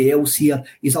anybody else here.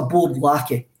 He's a bored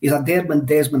lackey. He's a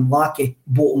Desmond lackey,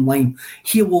 bottom line.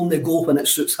 He'll only go when it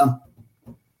suits him.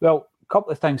 Well, a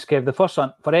couple of things, Kev. The first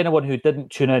one, for anyone who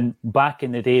didn't tune in back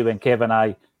in the day when Kev and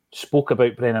I spoke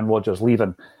about Brendan Rodgers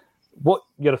leaving, what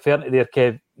you're referring to there,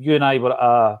 Kev, you and I were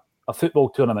at a football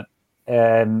tournament.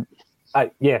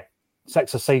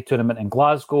 Six-a-side tournament in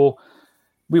Glasgow.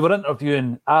 We were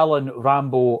interviewing Alan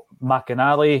Rambo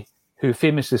McAnally, who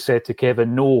famously said to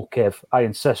Kevin, "No, Kev, I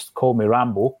insist, call me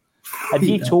Rambo." And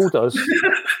he told us,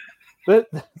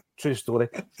 true story,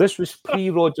 this was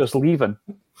pre-Rodgers leaving.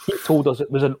 He told us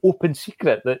it was an open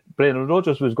secret that Brendan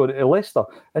Rodgers was going to Leicester.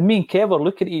 And me and Kev were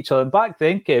looking at each other. And back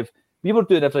then, Kev, we were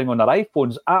doing everything on our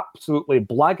iPhones, absolutely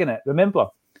blagging it, remember?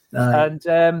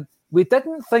 And we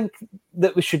didn't think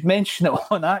that we should mention it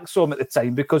on Acsom at the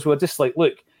time because we were just like,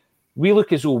 look, we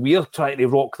look as though we're trying to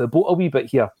rock the boat a wee bit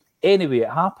here. Anyway, it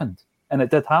happened. And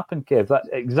it did happen, Kev. That's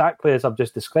exactly as I've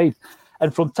just described.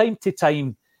 And from time to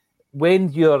time,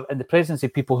 when you're in the presence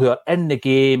of people who are in the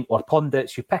game or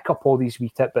pundits, you pick up all these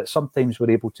wee tidbits. Sometimes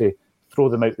we're able to throw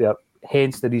them out there.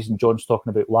 Hence the reason John's talking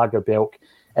about Lagerbielke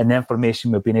and the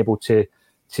information we've been able to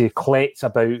collect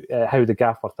about how the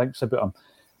gaffer thinks about him.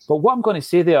 But what I'm going to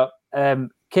say there,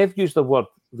 Kev used the word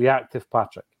reactive,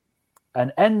 Patrick.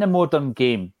 And in the modern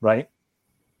game, right,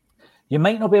 you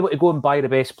might not be able to go and buy the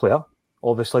best player,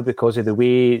 obviously, because of the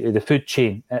way the food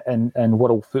chain in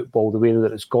world football, the way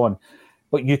that it's gone.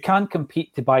 But you can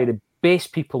compete to buy the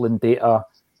best people in data,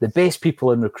 the best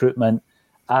people in recruitment,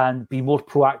 and be more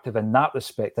proactive in that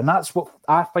respect. And that's what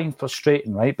I find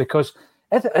frustrating, right? Because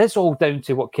it is all down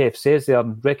to what Kev says there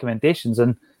on recommendations.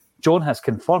 And John has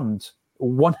confirmed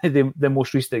one of the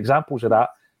most recent examples of that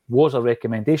was a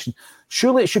recommendation.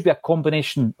 Surely it should be a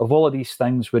combination of all of these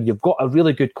things where you've got a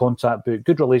really good contact book,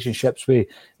 good relationships with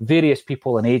various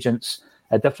people and agents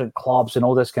at different clubs and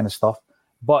all this kind of stuff.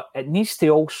 But it needs to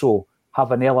also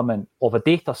have an element of a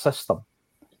data system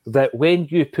that when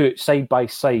you put side by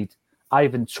side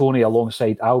Ivan Toney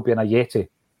alongside Albion Ayeti,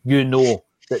 you know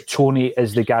that Toney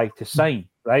is the guy to sign,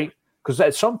 right? Because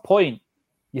at some point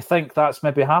you think that's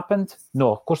maybe happened.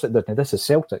 No, of course it didn't. This is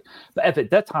Celtic. But if it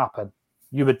did happen,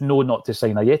 you would know not to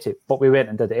sign Ayeti. But we went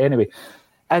and did it anyway.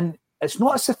 And it's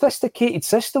not a sophisticated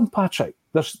system, Patrick.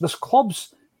 There's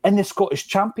clubs in the Scottish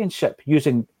Championship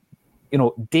using,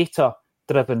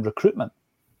 data-driven recruitment.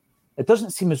 It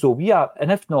doesn't seem as though we are,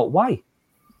 and if not, why?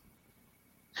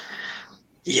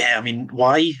 Yeah, I mean,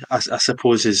 why? I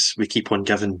suppose is we keep on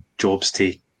giving jobs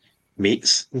to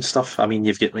mates and stuff. I mean,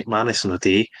 you've got McManus and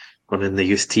O'Day running the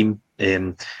youth team.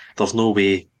 There's no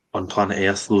way on planet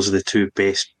Earth those are the two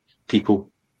best people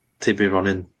to be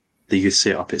running the youth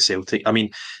setup at Celtic. I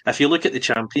mean, if you look at the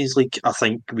Champions League, I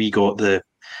think we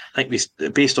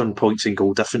based on points and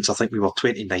goal difference, I think we were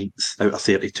 29th out of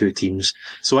 32 teams.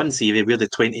 So in theory, we're the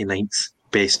 29th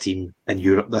best team in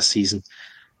Europe this season.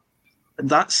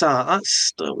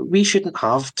 We shouldn't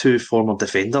have two former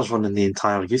defenders running the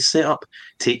entire youth setup,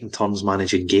 taking turns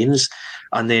managing games.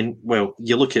 And then, well,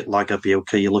 you look at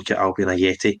Lagerbielke, you look at Albion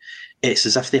Ayeti, it's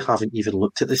as if they haven't even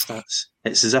looked at the stats.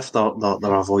 It's as if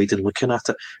they're avoiding looking at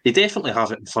it. They definitely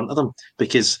have it in front of them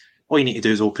because all you need to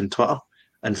do is open Twitter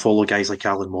and follow guys like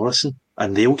Alan Morrison,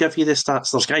 and they'll give you the stats.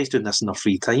 There's guys doing this in their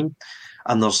free time,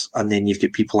 and then you've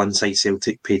got people inside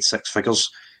Celtic paid six figures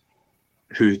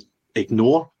who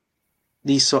ignore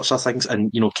these sorts of things.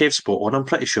 And Kev's spot on. I'm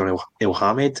pretty sure El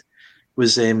Hamed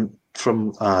was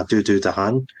from Dudu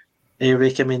Dahan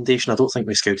recommendation. I don't think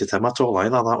we scouted him at all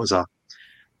either. That was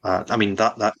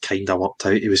that kind of worked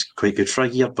out. He was quite good for a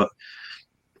year, but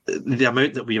the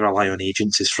amount that we rely on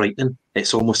agents is frightening.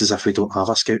 It's almost as if we don't have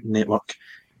a scouting network.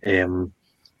 And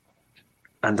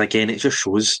again, it just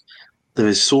shows there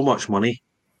is so much money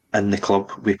in the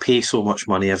club. We pay so much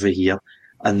money every year,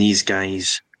 and these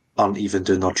guys aren't even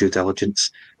doing their due diligence.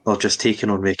 They're just taking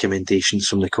on recommendations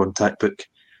from the contact book.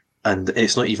 And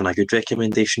it's not even a good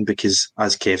recommendation because,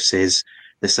 as Kev says,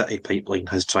 the City pipeline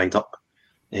has dried up.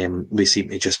 We seem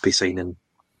to just be signing,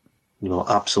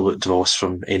 absolute dross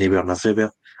from anywhere and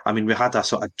everywhere. I mean, we had a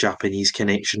sort of Japanese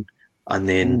connection, and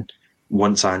then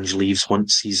once Ange leaves,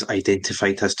 once he's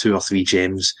identified his 2 or 3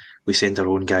 gems, we send our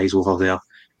own guys over there,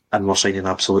 and we're signing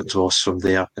absolute dross from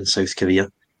there in South Korea.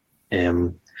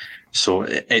 So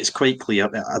it's quite clear.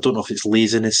 I don't know if it's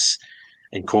laziness,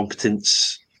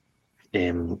 incompetence,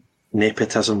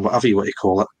 nepotism, whatever you want to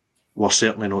call it. We're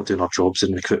certainly not doing our jobs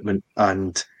in recruitment.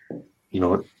 And,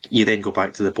 you then go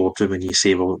back to the boardroom and you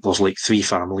say, well, there's like 3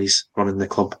 families running the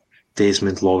club,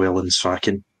 Desmond, Lawwell and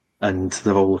Strachan, and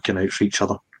they're all looking out for each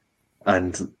other.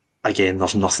 And again,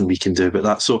 there's nothing we can do about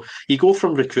that. So you go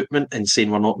from recruitment and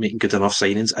saying we're not making good enough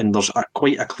signings, and there's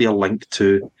quite a clear link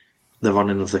to the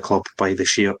running of the club by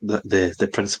the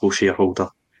principal shareholder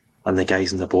and the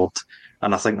guys on the board.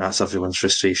 And I think that's everyone's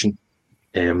frustration.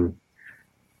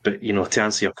 But, to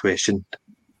answer your question,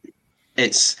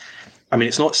 it's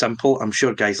not simple. I'm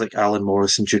sure guys like Alan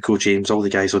Morris and Juco James, all the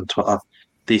guys on Twitter,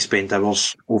 they spend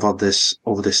hours over the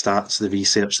stats, the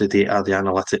research, the data, the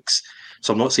analytics.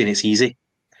 So I'm not saying it's easy,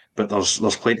 but there's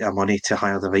plenty of money to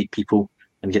hire the right people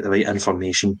and get the right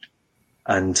information.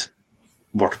 And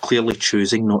we're clearly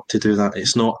choosing not to do that.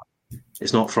 It's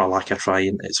not for a lack of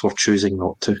trying. It's we're choosing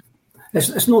not to.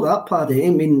 It's not that, Paddy. I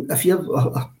mean, if you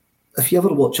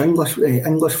ever watch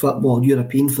English football,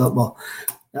 European football,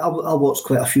 I watched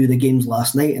quite a few of the games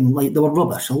last night, and they were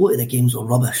rubbish. A lot of the games were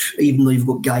rubbish, even though you've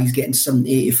got guys getting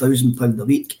 £70,000-80,000 a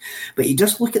week. But you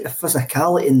just look at the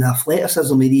physicality and the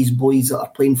athleticism of these boys that are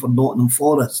playing for Nottingham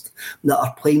Forest, that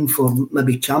are playing for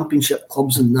maybe championship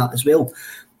clubs and that as well.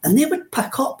 And they would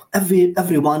pick up every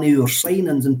one of your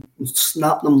signings and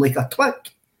snap them like a twig.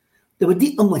 They would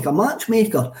eat them like a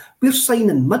matchmaker. We're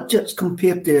signing midgets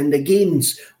compared to, and the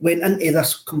gains went into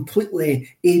this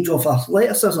completely age of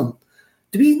athleticism.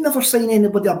 Do we never sign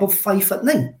anybody above 5'9"?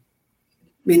 I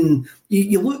mean,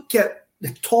 you look at the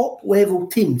top level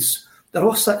teams, they're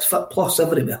all 6 foot plus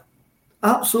everywhere.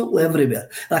 Absolutely everywhere.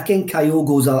 And I think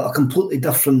Kyogo's a completely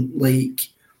different,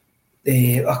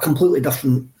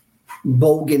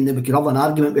 ball game that we could have an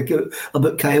argument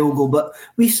about Kyogo, but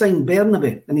we signed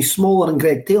Bernabe and he's smaller than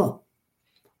Greg Taylor.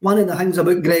 One of the things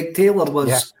about Greg Taylor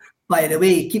was, by the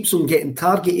way, he keeps on getting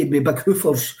targeted by big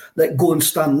hoofers that go and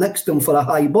stand next to him for a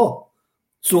high ball.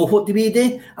 So what do we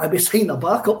do? We sign a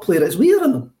backup player that's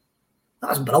wearing him.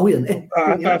 That's brilliant, eh?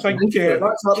 I think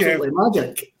that's absolutely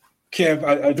magic. Kev,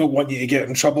 I don't want you to get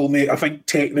in trouble, mate. I think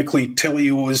technically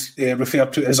Tillio is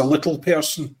referred to as a little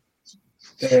person.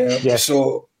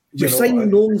 So we sign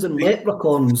gnomes and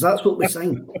leprechauns. That's what we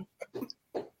sign.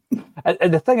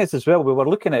 And the thing is, as well, we were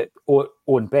looking at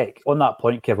Owen Beck. On that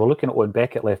point, Kev, we're looking at Owen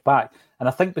Beck at left back. And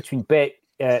I think between Beck,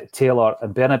 Taylor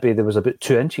and Bernabe, there was about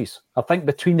 2 inches. I think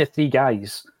between the three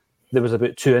guys, there was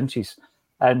about 2 inches.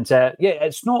 And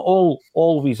it's not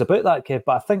always about that, Kev,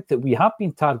 but I think that we have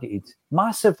been targeted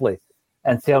massively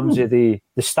in terms of the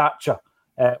stature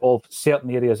of certain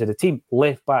areas of the team,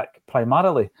 left back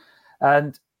primarily.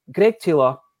 And Greg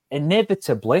Taylor,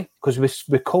 inevitably, because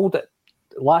we called it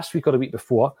last week or the week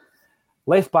before,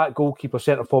 left back, goalkeeper,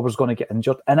 centre forward is going to get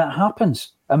injured, and it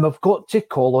happens. And we've got to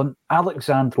call on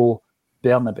Alexandro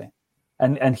Bernabe.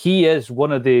 And he is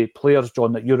one of the players,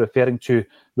 John, that you're referring to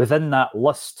within that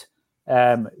list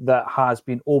that has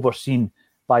been overseen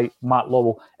by Matt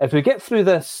Lowell. If we get through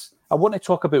this, I want to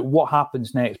talk about what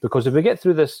happens next, because if we get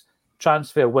through this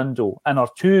transfer window and our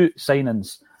 2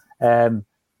 signings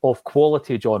of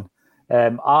quality, John,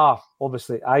 are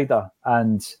obviously Idah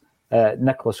and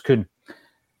Nicholas Kuhn.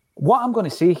 What I'm going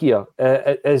to say here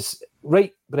is,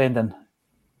 right, Brendan,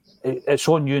 it's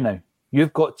on you now.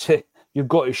 You've got to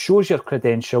show your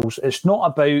credentials. It's not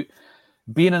about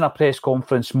being in a press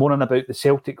conference moaning about the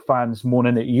Celtic fans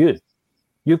moaning at you.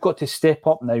 You've got to step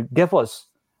up now. Give us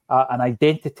an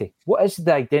identity. What is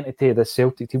the identity of the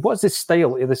Celtic team? What is the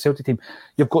style of the Celtic team?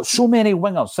 You've got so many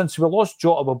wingers. Since we lost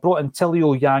Jota, we've brought in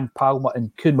Tillio, Yang, Palmer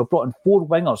and Kuhn. We've brought in 4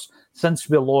 wingers since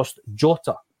we lost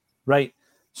Jota, right?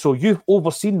 So you've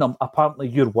overseen them, apparently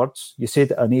your words. You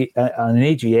said it at an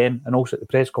AGM and also at the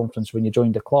press conference when you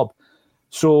joined the club.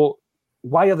 So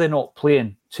why are they not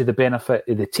playing to the benefit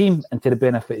of the team and to the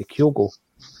benefit of Kyogo,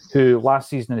 who last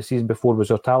season and the season before was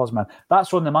our talisman?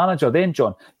 That's on the manager then,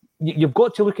 John. You've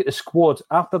got to look at the squad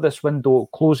after this window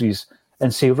closes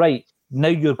and say, right, now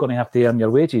you're going to have to earn your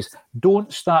wages.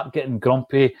 Don't start getting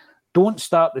grumpy. Don't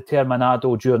start the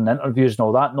terminado during interviews and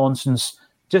all that nonsense.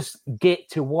 Just get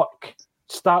to work.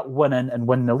 Start winning and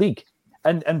win the league.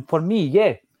 And for me,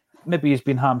 maybe he's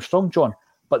been hamstrung, John,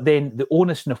 but then the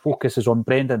onus and the focus is on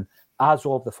Brendan as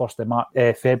of the 1st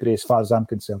of February, as far as I'm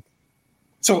concerned.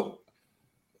 So,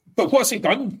 but what's he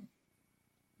done?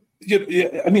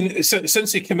 I mean,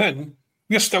 since he came in,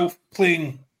 we're still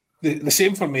playing the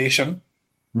same formation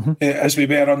as we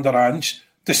were under Ange,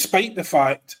 despite the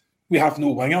fact we have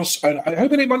no wingers. And how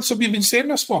many months have we been saying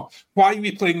this for? Why are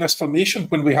we playing this formation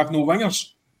when we have no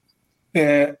wingers?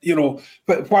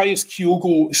 But why is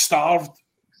Kyogo starved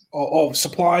of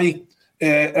supply?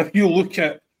 If you look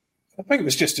at, I think it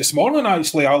was just this morning,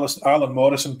 actually, Alan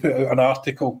Morrison put out an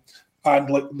article, and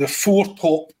the 4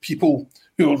 top people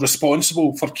who are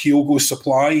responsible for Kyogo's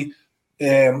supply,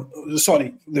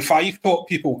 the 5 top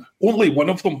people, only one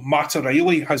of them, Matt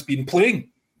O'Reilly, has been playing.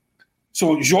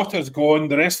 So Jota's gone.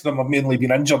 The rest of them have mainly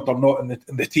been injured. They're not in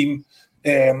the team.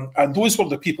 And those were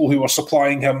the people who were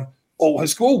supplying him all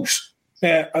his goals.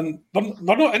 And they're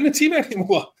not in the team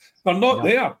anymore. They're not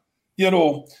there,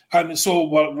 And so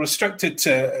we're restricted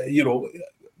to,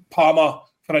 Palmer,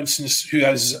 for instance, who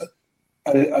is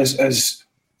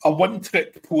a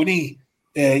one-trick pony.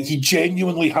 He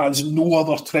genuinely has no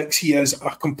other tricks. He is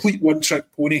a complete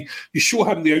one-trick pony. You show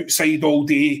him the outside all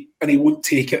day and he won't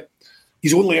take it.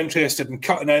 He's only interested in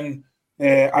cutting in,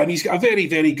 and he's got a very,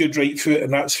 very good right foot,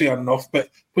 and that's fair enough. But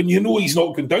when you know he's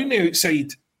not going down the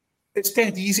outside, it's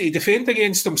dead easy to defend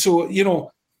against him. So, and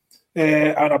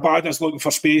Abada's looking for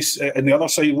space, and the other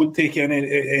side won't take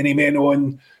any men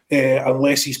on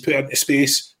unless he's put into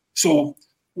space. So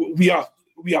we are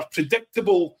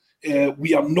predictable.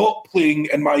 We are not playing,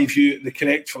 in my view, the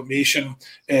correct formation.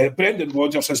 Brendan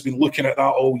Rodgers has been looking at that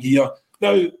all year.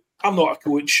 Now, I'm not a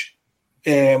coach.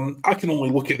 I can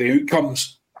only look at the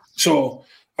outcomes. So,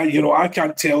 I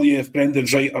can't tell you if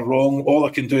Brendan's right or wrong. All I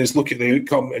can do is look at the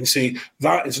outcome and say,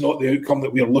 that is not the outcome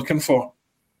that we are looking for.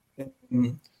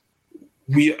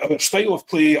 Our style of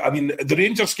play, the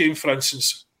Rangers game, for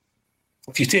instance,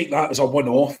 if you take that as a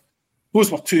one-off,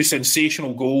 those were two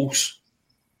sensational goals.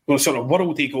 They were sort of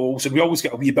worldy goals, and we always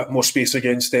get a wee bit more space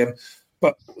against them.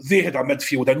 But they had a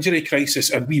midfield injury crisis,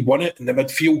 and we won it in the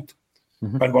midfield.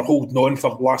 And we're holding on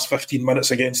for the last 15 minutes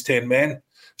against 10 men.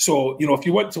 So, if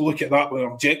you want to look at that with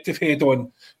an objective head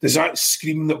on, does that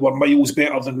scream that we're miles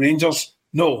better than Rangers?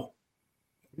 No,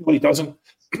 it really doesn't.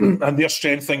 And they're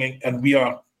strengthening, and we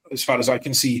are, as far as I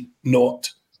can see, not.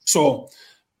 So,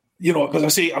 as I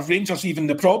say, are Rangers even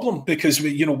the problem? Because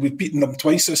we've beaten them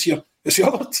twice this year. It's the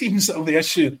other teams that are the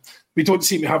issue. We don't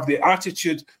seem to have the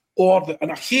attitude.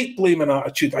 And I hate blaming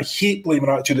attitude.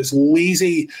 It's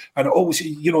lazy, and always,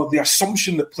 the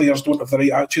assumption that players don't have the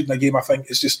right attitude in a game, I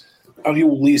think, is just a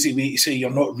real lazy way to say you're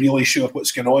not really sure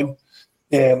what's going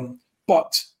on.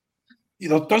 But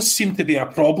there does seem to be a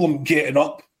problem getting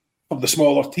up from the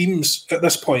smaller teams at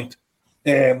this point.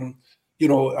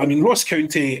 Ross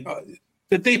County,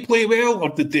 did they play well, or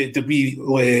did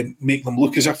we make them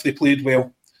look as if they played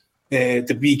well?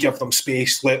 Did we give them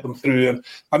space, let them through?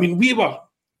 And we were.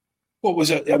 What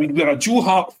was it? We were a Joe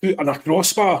Hart foot and a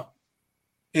crossbar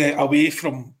away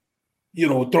from,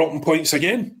 dropping points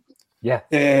again. Yeah.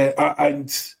 To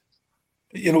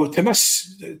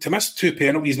miss two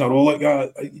penalties in a row like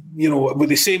that, with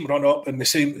the same run up and the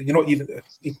same,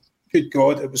 good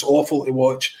God, it was awful to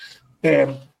watch.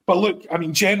 But look,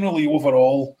 generally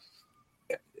overall,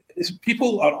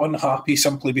 people are unhappy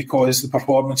simply because the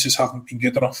performances haven't been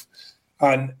good enough.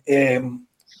 And I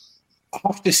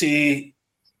have to say,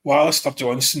 Alistair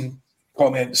Johnson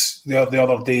comments the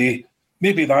other day,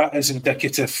 maybe that is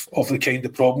indicative of the kind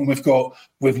of problem we've got.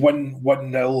 We've won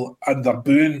 1-0 and they're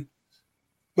booing.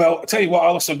 Well, I'll tell you what,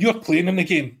 Alistair, you're playing in the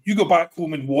game. You go back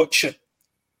home and watch it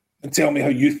and tell me how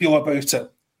you feel about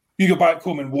it. You go back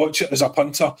home and watch it as a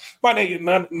punter. My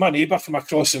neighbour from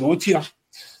across the road here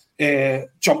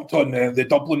jumped on the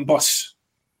Dublin bus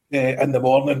in the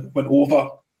morning, went over.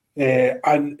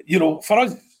 And, for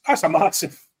us, that's a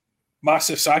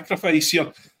massive sacrifice.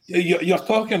 You're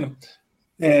talking.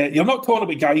 You're not talking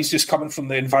about guys just coming from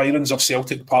the environs of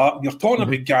Celtic Park. You're talking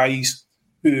about guys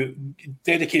who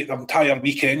dedicate their entire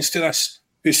weekends to this,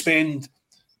 who spend,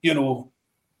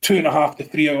 2.5 to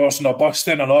 3 hours on a bus,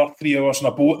 then another 3 hours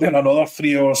on a boat, then another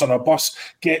 3 hours on a bus,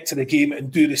 get to the game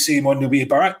and do the same on the way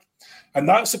back. And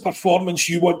that's the performance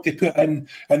you want to put in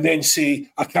and then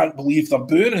say, I can't believe they're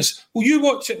booing us. Well, you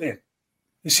watch it then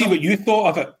and see what you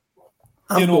thought of it.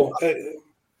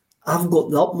 I've got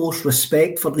the utmost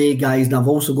respect for the guys, and I've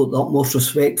also got the utmost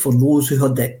respect for those who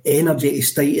had the energy to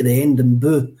stay to the end and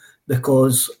boo,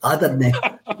 because I didn't.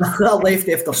 I left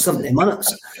after 70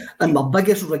 minutes, and my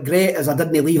biggest regret is I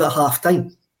didn't leave at half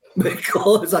time,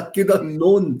 because I could have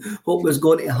known what was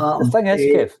going to happen. The thing is,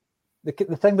 Kev,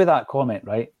 the thing with that comment,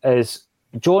 right, is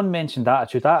John mentioned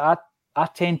attitude. I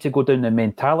tend to go down the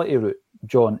mentality route,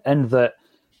 John, in that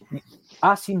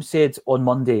Acsom said on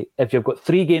Monday, if you've got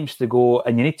 3 games to go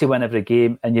and you need to win every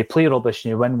game and you play rubbish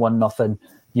and you win 1-0,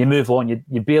 you move on,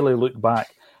 you barely look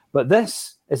back. But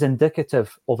this is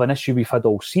indicative of an issue we've had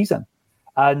all season.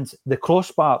 And the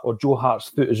crossbar or Joe Hart's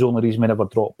foot is the only reason we never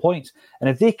drop points. And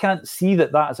if they can't see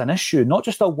that is an issue, not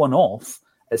just a one-off,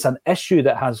 it's an issue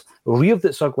that has reared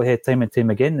its ugly head time and time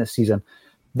again this season,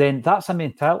 then that's a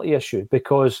mentality issue.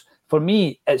 Because for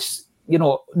me, it's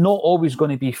not always going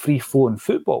to be free-flowing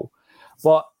football.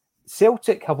 But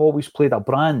Celtic have always played a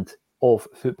brand of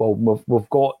football. We've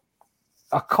got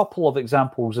a couple of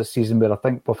examples this season where I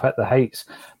think we've hit the heights.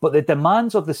 But the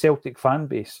demands of the Celtic fan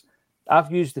base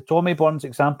I've used the Tommy Burns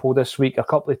example this week a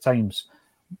couple of times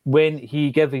when he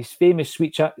gave his famous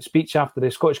speech after the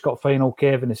Scottish Cup final,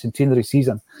 Kev, in the centenary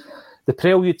season. The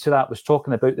prelude to that was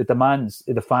talking about the demands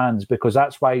of the fans, because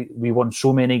that's why we won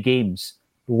so many games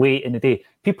late in the day.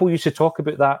 People used to talk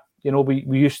about that. You know, we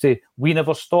used to, we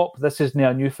never stop. This isn't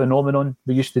a new phenomenon.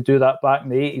 We used to do that back in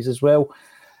the 80s as well.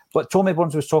 But Tommy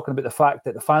Burns was talking about the fact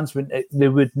that the fans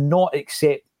would not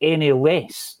accept any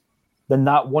less than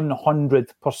that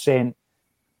 100%,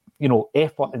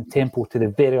 effort and tempo to the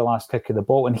very last kick of the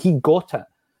ball. And he got it.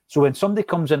 So when somebody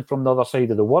comes in from the other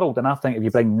side of the world, and I think if you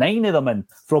bring 9 of them in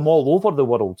from all over the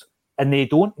world and they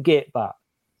don't get that,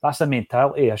 that's a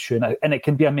mentality issue. And it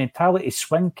can be a mentality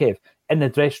swing, Kev, in the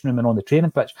dressing room and on the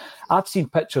training pitch. I've seen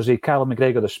pictures of Callum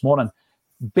McGregor this morning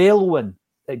bellowing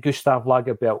at Gustav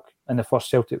Lagerbielke in the first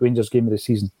Celtic Rangers game of the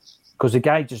season because the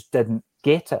guy just didn't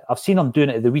get it. I've seen him doing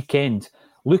it at the weekend,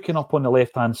 looking up on the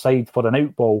left-hand side for an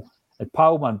out ball, and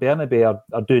Palma and Bernabe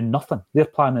are doing nothing. They're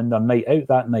planning their night out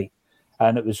that night.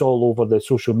 And it was all over the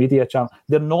social media channel.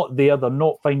 They're not there. They're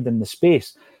not finding the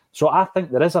space. So I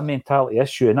think there is a mentality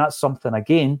issue, and that's something,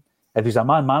 again, if he's a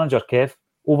man manager, Kev,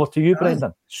 over to you,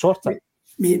 Brendan. Sort it.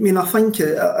 I mean, I think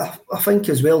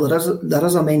as well there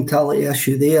is a mentality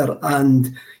issue there, and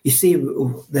you say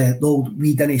the old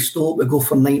 "we didn't stop, we go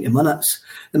for 90 minutes."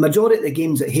 The majority of the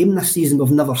games at home this season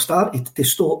we've never started to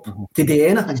stop to do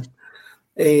anything.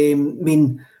 I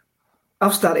mean,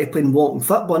 I've started playing walking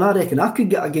football, and I reckon I could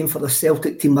get a game for the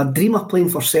Celtic team. My dream of playing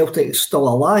for Celtic is still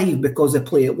alive because they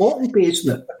play at walking pace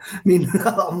now. I mean,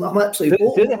 I'm actually.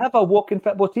 Do they have a walking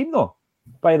football team though?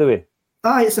 By the way,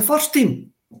 aye, it's the first team.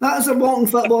 That is a walking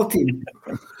football team.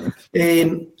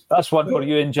 That's one for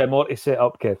you and Jim Orr to set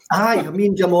up, Kev. Aye, me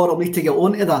and Jim Orr will need to get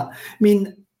onto that. I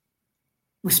mean,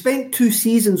 we spent 2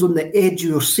 seasons on the edge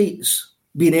of our seats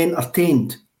being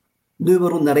entertained. Now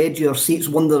we're on the edge of our seats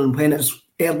wondering when it's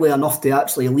early enough to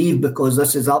actually leave because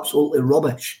this is absolutely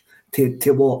rubbish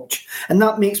to watch. And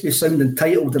that makes me sound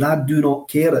entitled, and I do not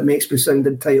care. It makes me sound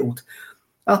entitled.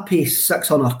 I pay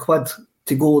 600 quid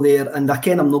to go there, and I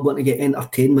ken I'm not going to get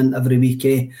entertainment every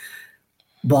week,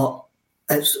 but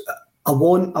I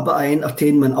want a bit of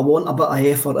entertainment, I want a bit of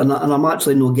effort, and I'm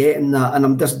actually not getting that, and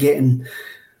I'm just getting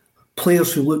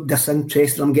players who look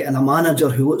disinterested. I'm getting a manager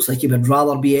who looks like he would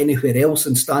rather be anywhere else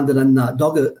than standing in that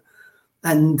dugout,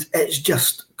 and it's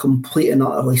just complete and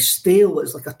utterly stale.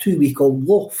 It's like a 2-week-old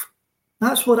loaf.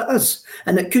 That's what it is.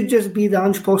 And it could just be the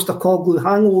Ange Postecoglou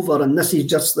hangover, and this is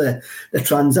just the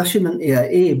transition into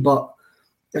it, but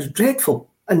it's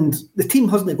dreadful. And the team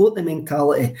hasn't got the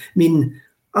mentality. I mean,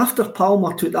 after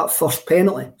Palmer took that first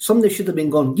penalty, somebody should have been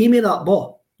going, give me that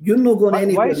ball. You're not going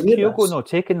anywhere. Why is Kyogo not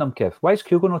taking them, Kev? Why is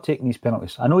Kyogo not taking these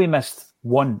penalties? I know he missed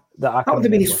one that I can remember. That would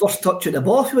have been his first touch at the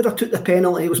ball. If he would have took the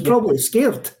penalty, he was probably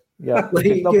scared. Yeah,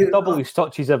 double his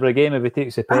touches every game if he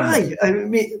takes a penalty.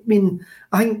 Aye,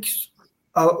 I think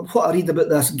what I read about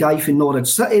this guy from Norwich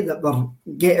City that we're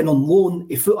getting on loan,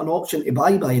 he put an option to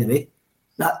buy, by the way.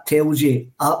 That tells you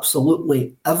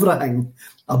absolutely everything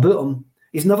about him.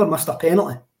 He's never missed a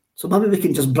penalty. So maybe we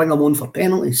can just bring him on for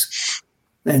penalties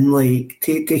and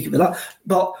take it with that.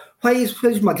 But why is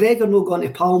McGregor not going to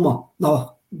Palmer?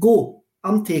 No, go.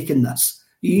 I'm taking this.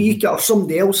 You get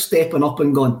somebody else stepping up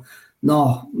and going,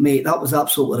 no, mate, that was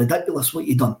absolutely ridiculous what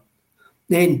you done.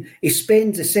 Then he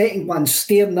spends the second one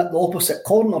staring at the opposite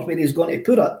corner where he's going to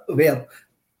put it,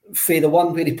 for the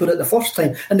one where he put it the first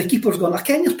time, and the keeper's going, I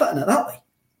ken you're putting it that way.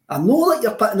 I know that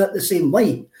you're putting it the same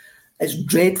way. It's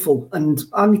dreadful, and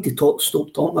I need to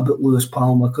stop talking about Lewis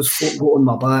Palmer because folk got on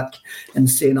my back and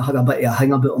saying I had a bit of a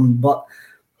hang about him, but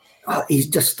he's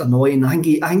just annoying. I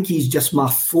think he's just my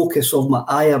focus of my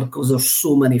ire because there's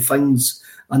so many things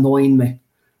annoying me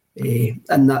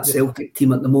in that Celtic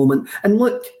team at the moment. And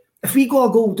look, if we got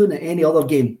a goal doing it any other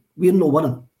game, we're not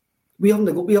winning. We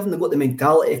haven't got the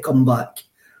mentality to come back.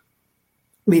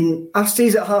 I mean, I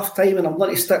says at half time, and I'm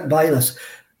going to stick by this,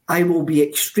 I will be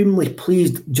extremely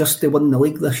pleased just to win the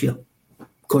league this year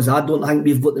because I don't think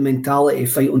we've got the mentality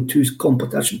to fight on 2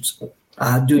 competitions.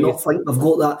 I do not think we've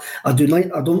got that. I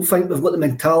don't think we've got the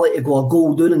mentality to go a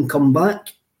goal down and come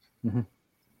back. Mm-hmm.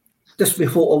 Just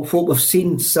with what we've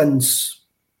seen since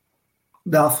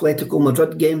the Atletico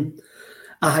Madrid game,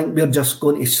 I think we're just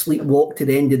going to sleepwalk to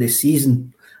the end of the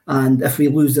season. And if we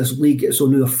lose this league, it's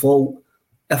on our fault.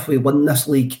 If we win this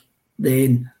league,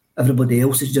 then everybody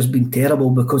else has just been terrible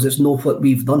because it's not what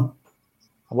we've done.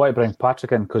 I want to bring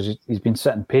Patrick in because he's been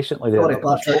sitting patiently there. Sorry,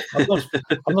 Patrick.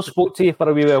 I've not spoke to you for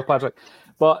a wee while, Patrick,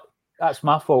 but that's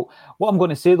my fault. What I'm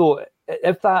going to say though,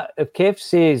 if what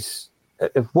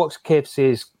Kev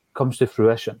says comes to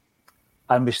fruition,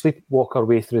 and we sleepwalk our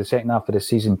way through the second half of the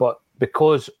season, but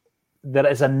because there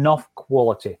is enough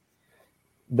quality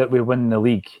that we win the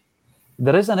league.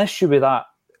 There is an issue with that.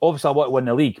 Obviously, I want to win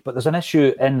the league, but there's an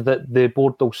issue in that the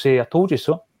board will say, I told you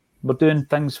so. We're doing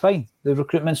things fine. The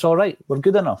recruitment's all right. We're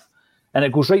good enough. And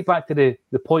it goes right back to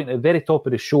the point at the very top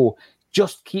of the show.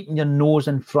 Just keeping your nose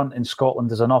in front in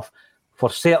Scotland is enough for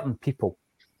certain people.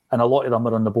 And a lot of them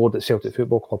are on the board at Celtic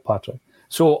Football Club, Patrick.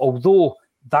 So although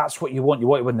that's what you want to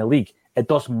win the league, it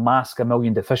does mask a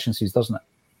million deficiencies, doesn't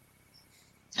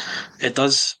it? It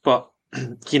does, but,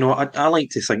 I like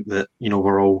to think that,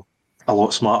 we're all a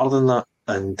lot smarter than that.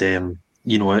 And,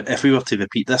 if we were to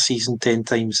repeat this season 10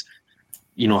 times,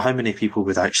 how many people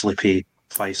would actually pay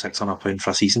 £500-600 for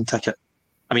a season ticket?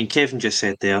 I mean, Kevin just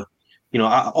said there,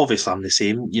 obviously I'm the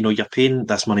same. You're paying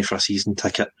this money for a season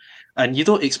ticket and you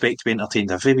don't expect to be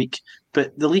entertained every week,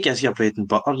 but the league is your bread and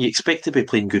butter. You expect to be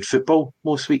playing good football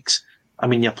most weeks. I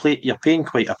mean, you're paying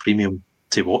quite a premium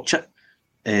to watch it.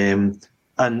 And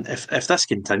if this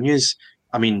continues,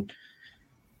 I mean,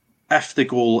 if the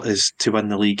goal is to win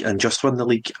the league and just win the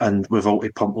league, and we've all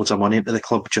to pump loads of money into the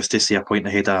club just to stay a point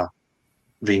ahead of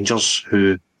Rangers,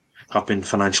 who have been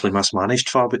financially mismanaged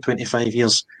for about 25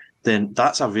 years, then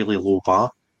that's a really low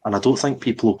bar. And I don't think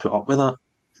people will put up with that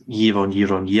year on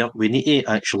year on year. We need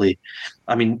to actually,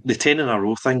 I mean, the 10 in a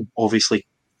row thing obviously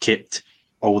kept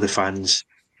all the fans,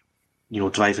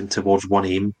 driving towards one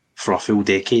aim for a full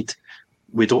decade.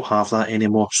 We don't have that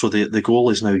anymore. So the goal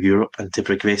is now Europe and to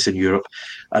progress in Europe.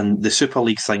 And the Super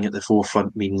League thing at the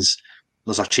forefront means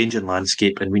there's a change in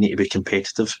landscape and we need to be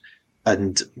competitive.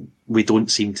 And we don't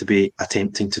seem to be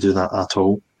attempting to do that at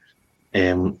all.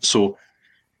 So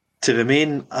to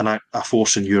remain a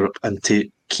force in Europe and to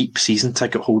keep season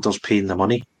ticket holders paying the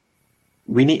money,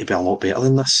 we need to be a lot better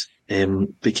than this.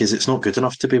 Because it's not good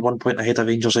enough to be 1 point ahead of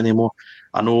Rangers anymore.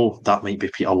 I know that might be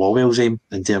Peter Lawwell's aim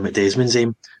and Dermot Desmond's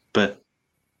aim, but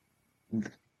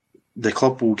the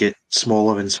club will get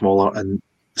smaller and smaller, and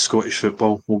Scottish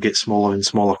football will get smaller and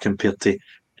smaller compared to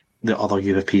the other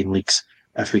European leagues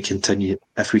if we continue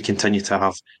to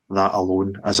have that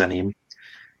alone as an aim.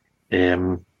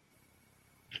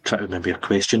 Try to remember your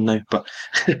question now, but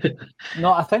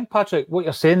no, I think, Patrick, what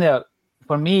you're saying there,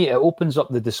 for me, it opens up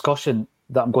the discussion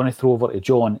that I'm going to throw over to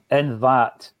John, in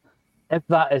that if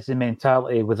that is the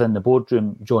mentality within the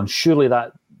boardroom, John, surely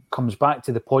that comes back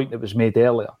to the point that was made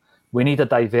earlier. We need a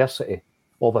diversity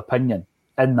of opinion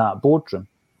in that boardroom.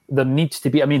 There needs to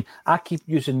be, I mean, I keep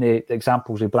using the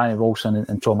examples of Brian Rolson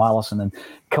and Tom Allison and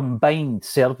combined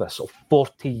service of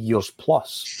 40 years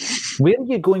plus. Where are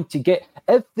you going to get,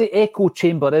 if the echo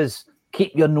chamber is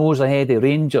keep your nose ahead of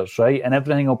Rangers, right, and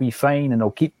everything will be fine and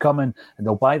they'll keep coming and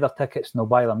they'll buy their tickets and they'll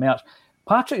buy their merch.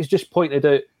 Patrick has just pointed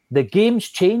out the game's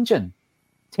changing.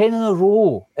 10 in a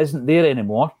row isn't there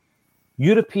anymore.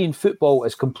 European football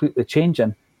is completely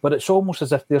changing. But it's almost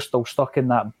as if they're still stuck in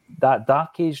that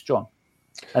dark age, John.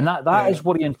 And that is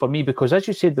worrying for me because, as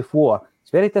you said before,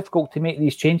 it's very difficult to make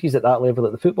these changes at that level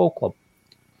at the football club.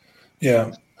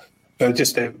 Yeah.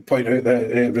 Just to point out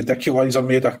that Ridiculizer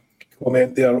made a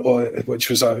comment there, which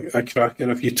was a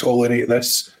cracker. If you tolerate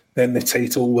this, then the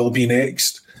title will be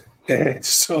next.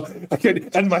 So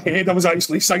in my head, I was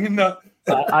actually singing that.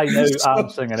 I know I'm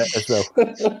singing it as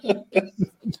well.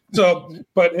 So,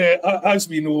 but as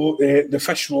we know, the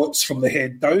fish rots from the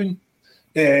head down.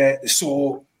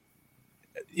 So,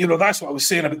 that's what I was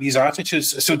saying about these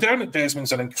attitudes. So Dermot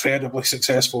Desmond's an incredibly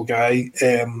successful guy.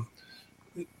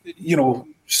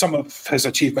 Some of his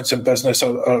achievements in business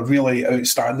are really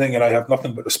outstanding, and I have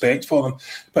nothing but respect for them.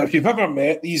 But if you've ever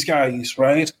met these guys,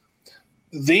 right,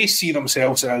 they see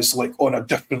themselves as like on a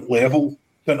different level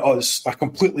than us, a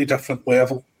completely different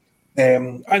level.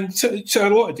 And to a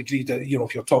lot of degree, that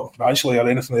if you're talking financially or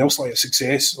anything else like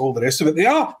success, all the rest of it, they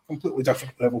are completely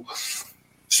different level.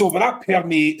 So but that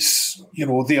permeates,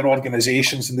 their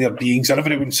organisations and their beings, and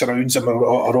everyone surrounds them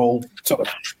are all sort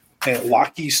of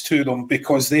lackeys to them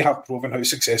because they have proven how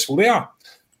successful they are.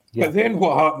 Yeah. But then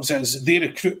what happens is they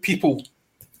recruit people,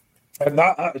 and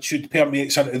that attitude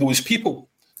permeates into those people.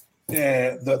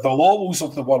 The Lawwells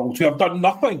of the world who have done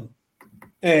nothing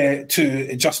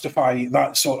to justify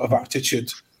that sort of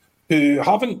attitude, who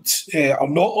are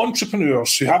not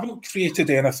entrepreneurs, who haven't created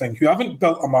anything, who haven't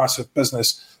built a massive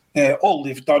business. All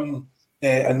they've done,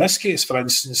 in this case, for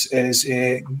instance, is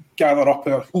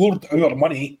hoard our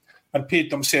money and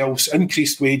paid themselves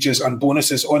increased wages and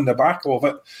bonuses on the back of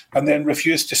it, and then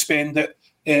refused to spend it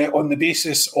on the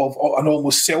basis of an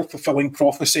almost self-fulfilling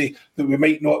prophecy that we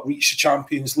might not reach the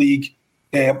Champions League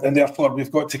and therefore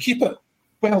we've got to keep it.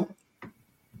 Well,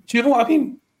 do you know what I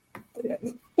mean?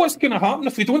 What's going to happen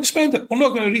if we don't spend it? We're not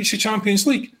going to reach the Champions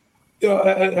League.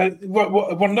 We're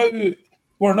now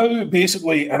we're now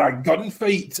basically in a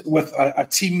gunfight with a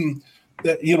team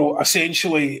that,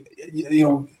 essentially,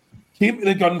 came to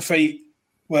the gunfight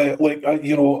with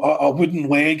a wooden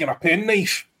leg and a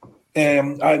penknife.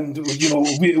 And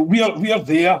we are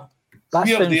there. That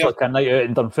sounds like a night out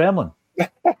in Dunfermline.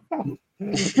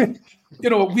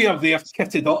 We are there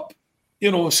kitted up.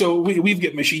 So we've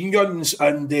got machine guns,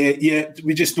 and yet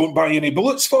we just don't buy any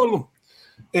bullets for them.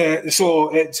 So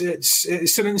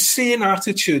it's an insane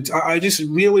attitude. I just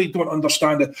really don't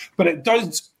understand it. But it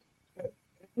does.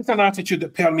 It's an attitude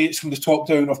that permeates from the top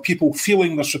down of people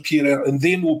feeling they're superior and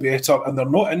they know better and they're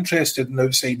not interested in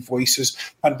outside voices.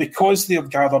 And because they've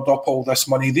gathered up all this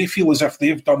money, they feel as if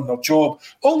they've done their job.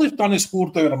 All they've done is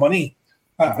hoard our money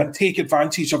and take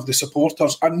advantage of the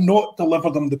supporters and not deliver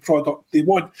them the product they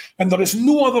want. And there is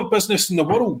no other business in the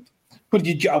world where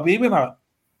you'd get away with that.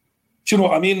 Do you know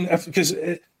what I mean? Because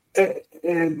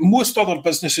most other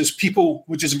businesses, people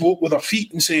would just vote with their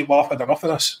feet and say, well, I've had enough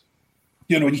of this.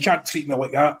 You can't treat me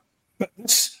like that. But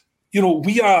this,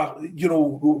 we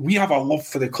have a love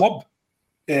for the club.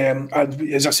 And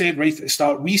as I said right at the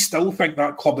start, we still think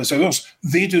that club is ours.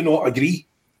 They do not agree,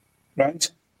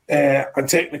 right? And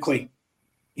technically,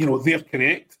 they're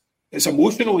correct. It's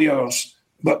emotionally ours,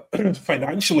 but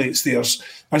financially it's theirs.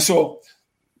 And so,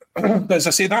 as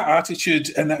I say, that attitude,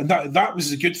 and that was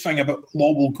the good thing about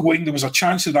Lawwell going. There was a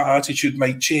chance that attitude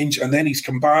might change, and then he's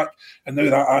come back, and now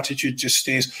that attitude just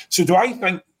stays. So do I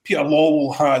think Peter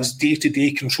Lawwell has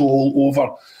day-to-day control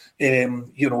over,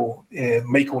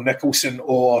 Michael Nicholson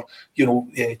or,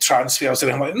 transfers?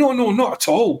 And I'm like, no, not at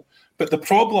all. But the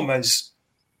problem is,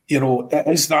 it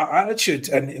is that attitude,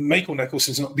 and Michael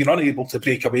Nicholson's not been unable to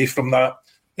break away from that.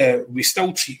 We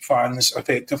still treat fans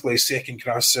effectively as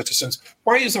second-class citizens.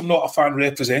 Why is there not a fan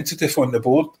representative on the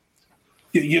board?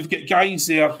 You've got guys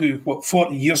there who,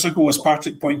 40 years ago, as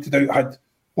Patrick pointed out, had,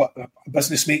 a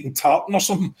business making tartan or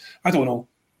something? I don't know.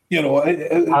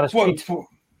 Harris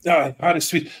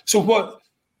Tweed. So what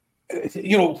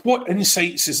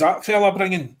insights is that fella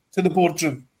bringing to the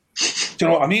boardroom? Do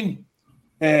you know what I mean?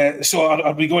 So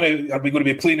are we going to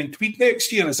be playing in tweed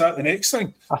next year? Is that the next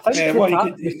thing? I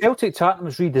think the Celtic tartan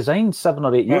was redesigned 7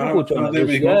 or 8 years ago. John, there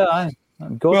we go. Yeah,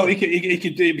 well, he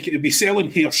could be selling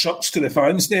hair shirts to the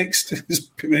fans next as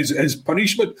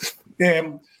punishment.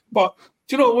 But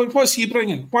do you know what's he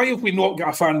bringing? Why have we not got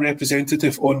a fan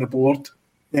representative on the board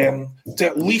to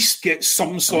at least get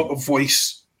some sort of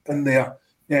voice in there?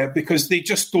 Because they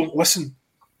just don't listen.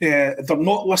 They're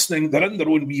not listening. They're in their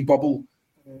own wee bubble.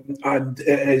 And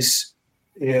it is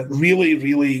really,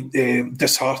 really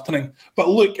disheartening. But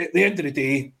look, at the end of the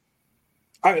day,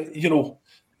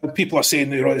 people are saying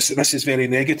this is very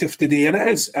negative today, and it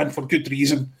is, and for good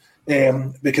reason,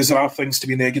 because there are things to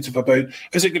be negative about.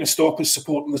 Is it going to stop us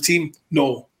supporting the team?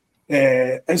 No.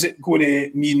 Is it going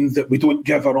to mean that we don't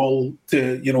give our all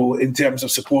to, in terms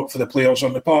of support for the players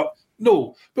on the park?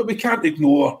 No. But we can't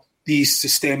ignore these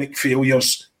systemic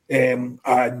failures and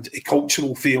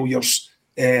cultural failures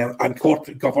and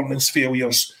corporate governance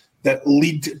failures that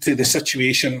lead to the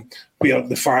situation where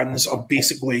the fans are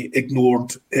basically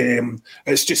ignored.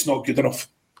 It's just not good enough.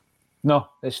 No,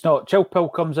 it's not.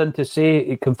 Chilpil comes in to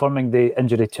say, confirming the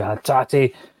injury to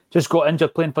Hatate. Just got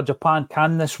injured playing for Japan.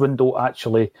 Can this window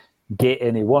actually get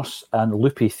any worse? And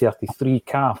Loopy, 33,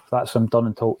 calf. That's him done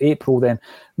until April then.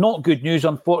 Not good news,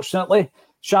 unfortunately.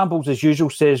 Shambles, as usual,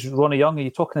 says Ronnie Young. Are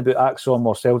you talking about Acsom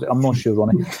or Celtic? I'm not sure,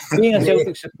 Ronnie. Being a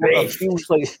Celtic supporter feels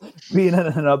like being in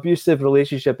an abusive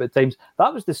relationship at times.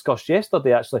 That was discussed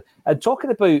yesterday, actually. And talking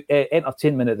about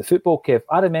entertainment at the football, Kev,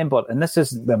 I remember, and this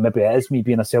is, maybe it is me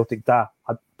being a Celtic dad,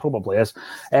 it probably is,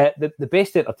 the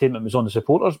best entertainment was on the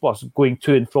supporters bus going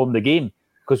to and from the game.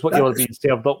 Because what you were being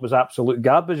served up was absolute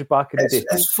garbage back in the day.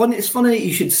 It's funny that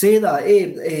you should say that.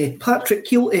 Patrick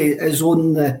Keelty is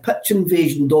on the Pitch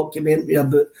Invasion documentary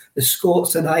about the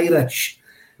Scots and Irish,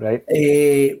 right?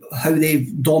 How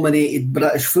they've dominated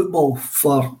British football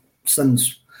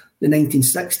since the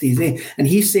 1960s. And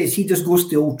he says he just goes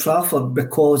to Old Trafford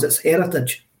because it's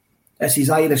heritage. It's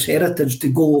his Irish heritage to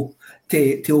go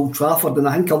to Old Trafford. And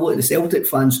I think a lot of the Celtic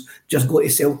fans just go to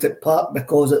Celtic Park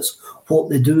because it's what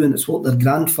they do and it's what their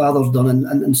grandfather's done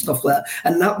and stuff like that.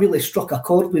 And that really struck a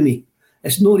chord with me.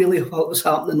 It's not really what was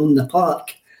happening on the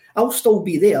park. I'll still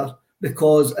be there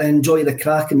because I enjoy the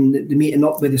crack and the meeting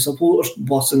up with the supporters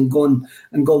bus and gone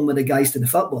with the guys to the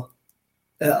football.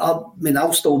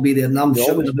 I'll still be there, and I'm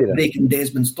shouting about breaking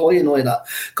Desmond's toy and all that. A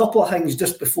couple of things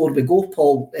just before we go,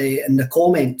 Paul, in the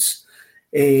comments.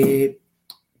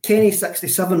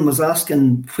 Kenny67 was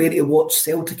asking where to watch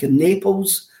Celtic in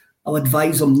Naples. I'll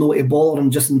advise him not to bother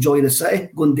and just enjoy the city.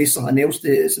 Go and do something else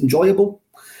that's enjoyable.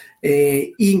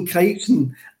 Ian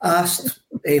Crichton asked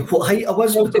what height I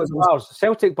was.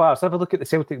 Celtic bars. Have a look at the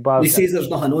Celtic bars. He says there's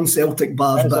nothing on Celtic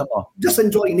bars, but just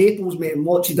enjoy Naples, mate, and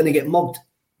watch you didn't get mugged.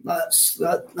 That's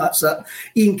it.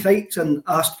 Ian Crichton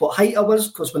asked what height I was,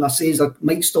 because when I says I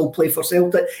might still play for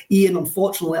Celtic, Ian,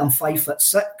 unfortunately, I'm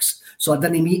 5'6", so I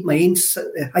didn't meet my own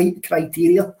height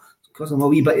criteria because I'm a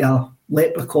wee bit of a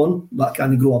leprechaun, but I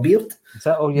can't grow a beard. Is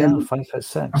that all? Yeah,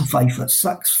 5'6". I'm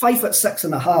 5'6",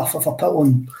 5'6.5" if I put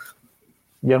on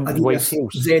white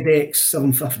heels. ZX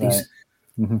 750s. Right.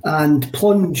 Mm-hmm. And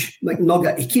Plunge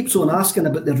McNugget, he keeps on asking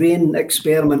about the Rain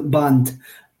Experiment band.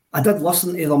 I did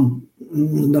listen to them.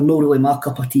 They're not really my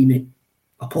cup of tea, mate.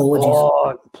 Apologies.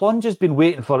 Oh, Plunge has been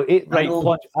waiting for it. Right,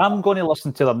 Plunge. I'm going to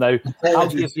listen to them now. I'll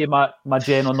give you my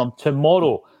gen on them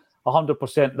tomorrow.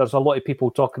 100%. There's a lot of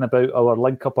people talking about our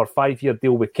link up, our 5-year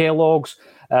deal with Kellogg's.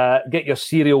 Get your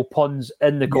cereal puns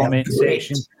in the comment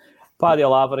section. Paddy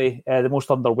Lavery, the most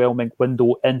underwhelming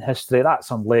window in history. That's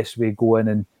unless we go in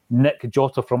and Nick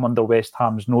Jota from under West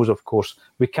Ham's nose, of course.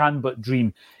 We can but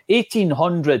dream.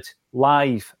 1800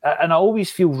 live. And I always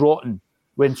feel rotten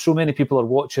when so many people are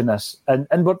watching this. And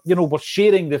we're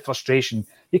sharing the frustration.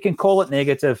 You can call it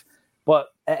negative, but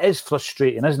it is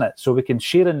frustrating, isn't it? So we can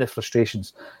share in the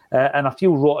frustrations. And I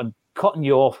feel rotten cutting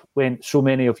you off when so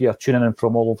many of you are tuning in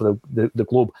from all over the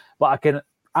globe. But I can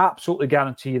absolutely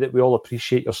guarantee that we all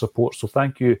appreciate your support. So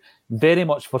thank you very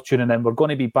much for tuning in. We're going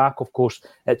to be back, of course,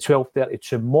 at 12:30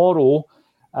 tomorrow.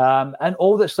 And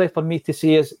all that's left for me to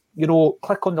say is,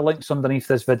 click on the links underneath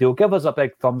this video. Give us a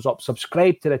big thumbs up.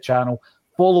 Subscribe to the channel.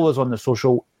 Follow us on the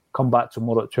social. Come back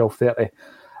tomorrow at 12:30.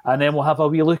 And then we'll have a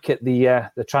wee look at the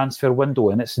transfer window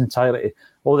in its entirety.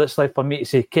 All that's left for me to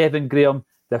say, Kevin Graham,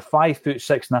 the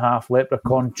 5'6.5"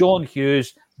 leprechaun, John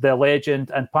Hughes, the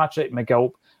legend, and Patrick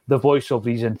McGilp, the voice of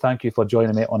reason. Thank you for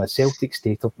joining me on A Celtic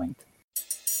State of Mind.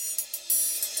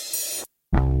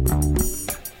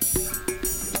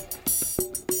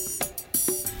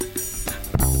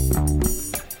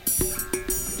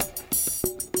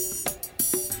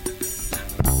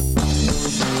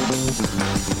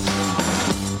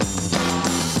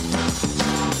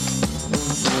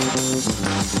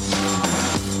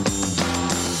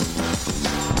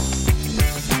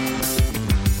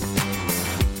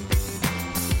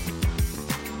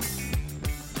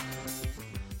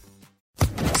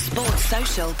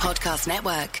 Social Podcast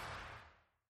Network.